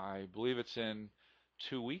 I believe it's in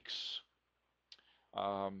 2 weeks.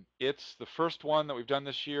 It's the first one that we've done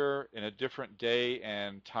this year in a different day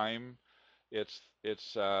and time.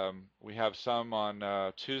 We have some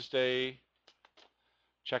on Tuesday.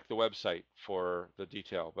 Check the website for the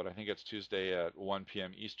detail, but I think it's Tuesday at 1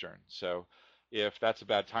 p.m. Eastern. So if that's a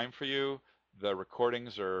bad time for you, the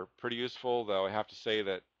recordings are pretty useful, though I have to say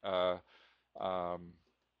that um,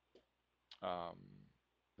 um,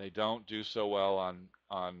 they don't do so well on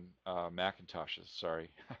Macintoshes.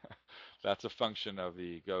 Sorry, that's a function of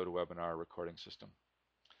the GoToWebinar recording system.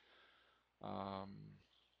 Um,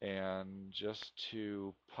 and just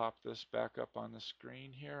to pop this back up on the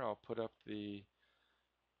screen here, I'll put up the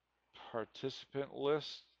participant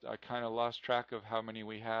list. I kind of lost track of how many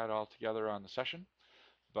we had all together on the session,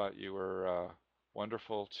 but you were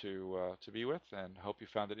wonderful to be with, and hope you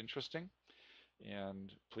found it interesting.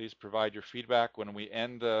 And please provide your feedback when we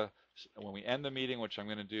end the meeting, which I'm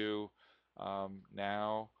going to do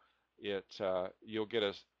now. You'll get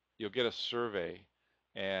a survey,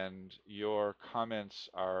 and your comments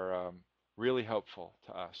are really helpful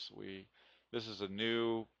to us. This is the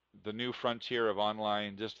new frontier of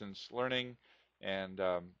online distance learning, and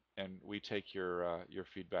we take your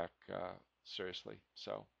feedback seriously.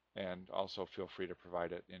 So, and also feel free to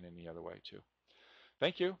provide it in any other way too.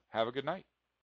 Thank you. Have a good night.